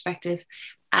Christian perspective.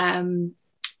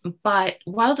 But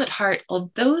Wild at Heart,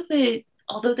 although the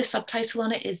subtitle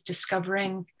on it is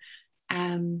discovering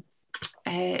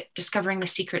the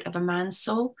secret of a man's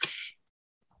soul,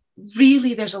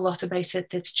 really there's a lot about it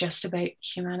that's just about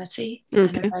humanity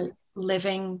and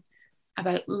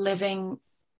about living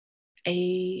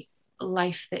a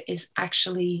life that is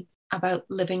actually about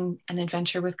living an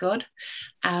adventure with God.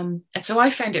 And so I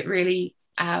found it really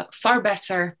far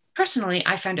better. Personally,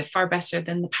 I found it far better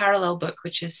than the parallel book,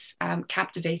 which is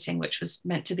Captivating, which was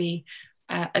meant to be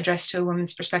addressed to a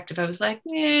woman's perspective. I was like,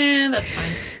 yeah,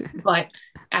 that's fine. But,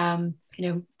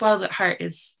 Wild at Heart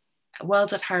is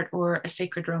Wild at Heart or A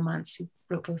Sacred Romance. He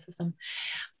wrote both of them.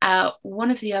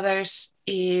 One of the others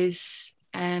is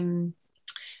a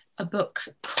book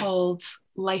called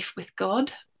Life with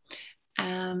God,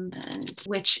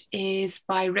 which is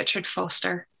by Richard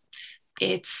Foster.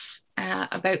 It's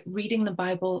about reading the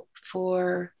Bible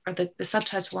the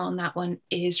subtitle on that one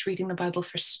is Reading the Bible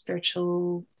for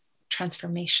Spiritual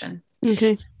Transformation.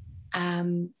 Okay.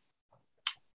 And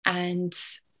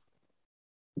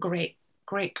great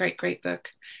book.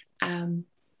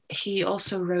 He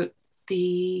also wrote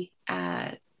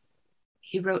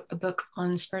he wrote a book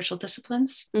on spiritual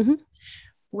disciplines,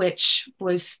 which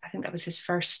was, I think that was his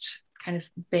first kind of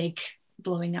big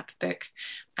blowing up book.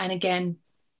 And again,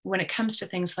 when it comes to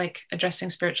things like addressing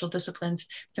spiritual disciplines,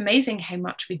 it's amazing how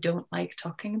much we don't like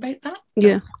talking about that,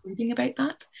 reading about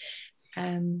that.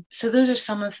 So those are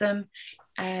some of them.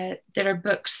 There are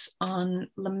books on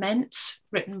lament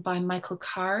written by Michael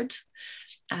Card.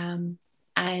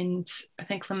 And I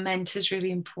think lament is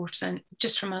really important,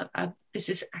 just from this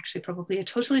is actually probably a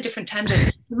totally different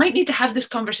tangent. We might need to have this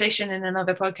conversation in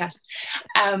another podcast.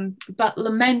 But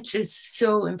lament is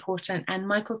so important. And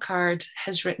Michael Card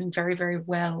has written very, very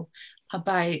well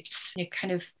about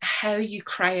kind of how you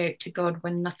cry out to God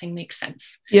when nothing makes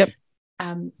sense. Yep.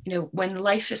 When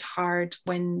life is hard,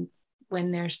 when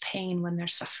there's pain, when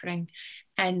there's suffering,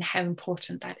 and how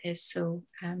important that is. So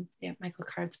Michael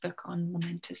Card's book on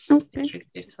lament is really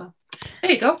good as well.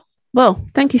 There you go. Well,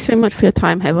 thank you so much for your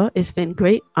time, Heather. It's been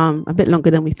great. A bit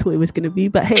longer than we thought it was going to be,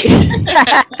 but hey.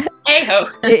 Hey-ho.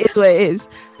 It is what it is.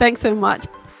 Thanks so much.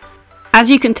 As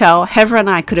you can tell, Heather and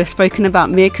I could have spoken about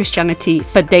Mere Christianity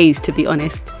for days, to be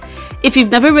honest. If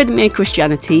you've never read Mere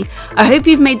Christianity, I hope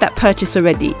you've made that purchase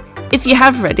already. If you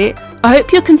have read it, I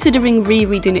hope you're considering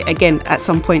rereading it again at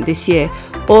some point this year,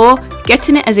 or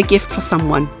getting it as a gift for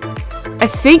someone. I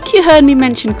think you heard me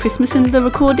mention Christmas in the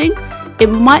recording. It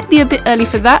might be a bit early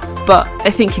for that, but I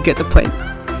think you get the point.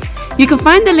 You can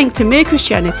find the link to Mere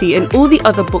Christianity and all the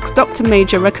other books Dr.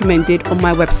 Major recommended on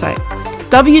my website,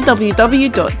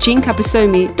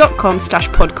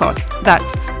 www.jeancabasomi.com/podcast.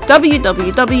 That's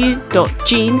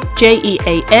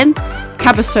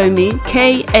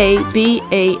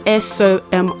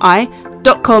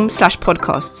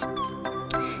www.jean.cabasomi.com/podcasts.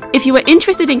 If you are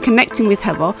interested in connecting with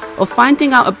Heather or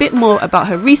finding out a bit more about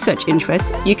her research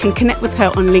interests, you can connect with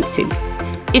her on LinkedIn.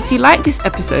 If you like this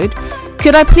episode,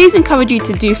 could I please encourage you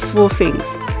to do 4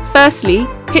 things? Firstly,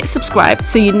 hit subscribe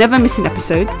so you never miss an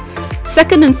episode.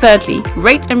 Second and thirdly,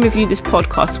 rate and review this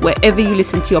podcast wherever you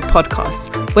listen to your podcasts,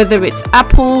 whether it's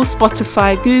Apple,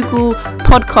 Spotify, Google,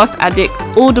 Podcast Addict,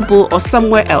 Audible, or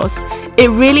somewhere else. It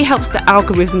really helps the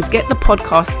algorithms get the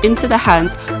podcast into the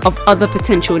hands of other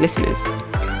potential listeners.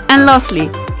 And lastly,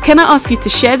 can I ask you to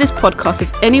share this podcast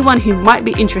with anyone who might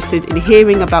be interested in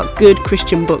hearing about good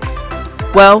Christian books?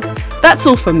 Well, that's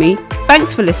all from me.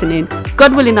 Thanks for listening.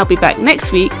 God willing, I'll be back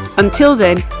next week. Until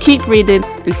then, keep reading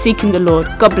and seeking the Lord.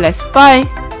 God bless. Bye.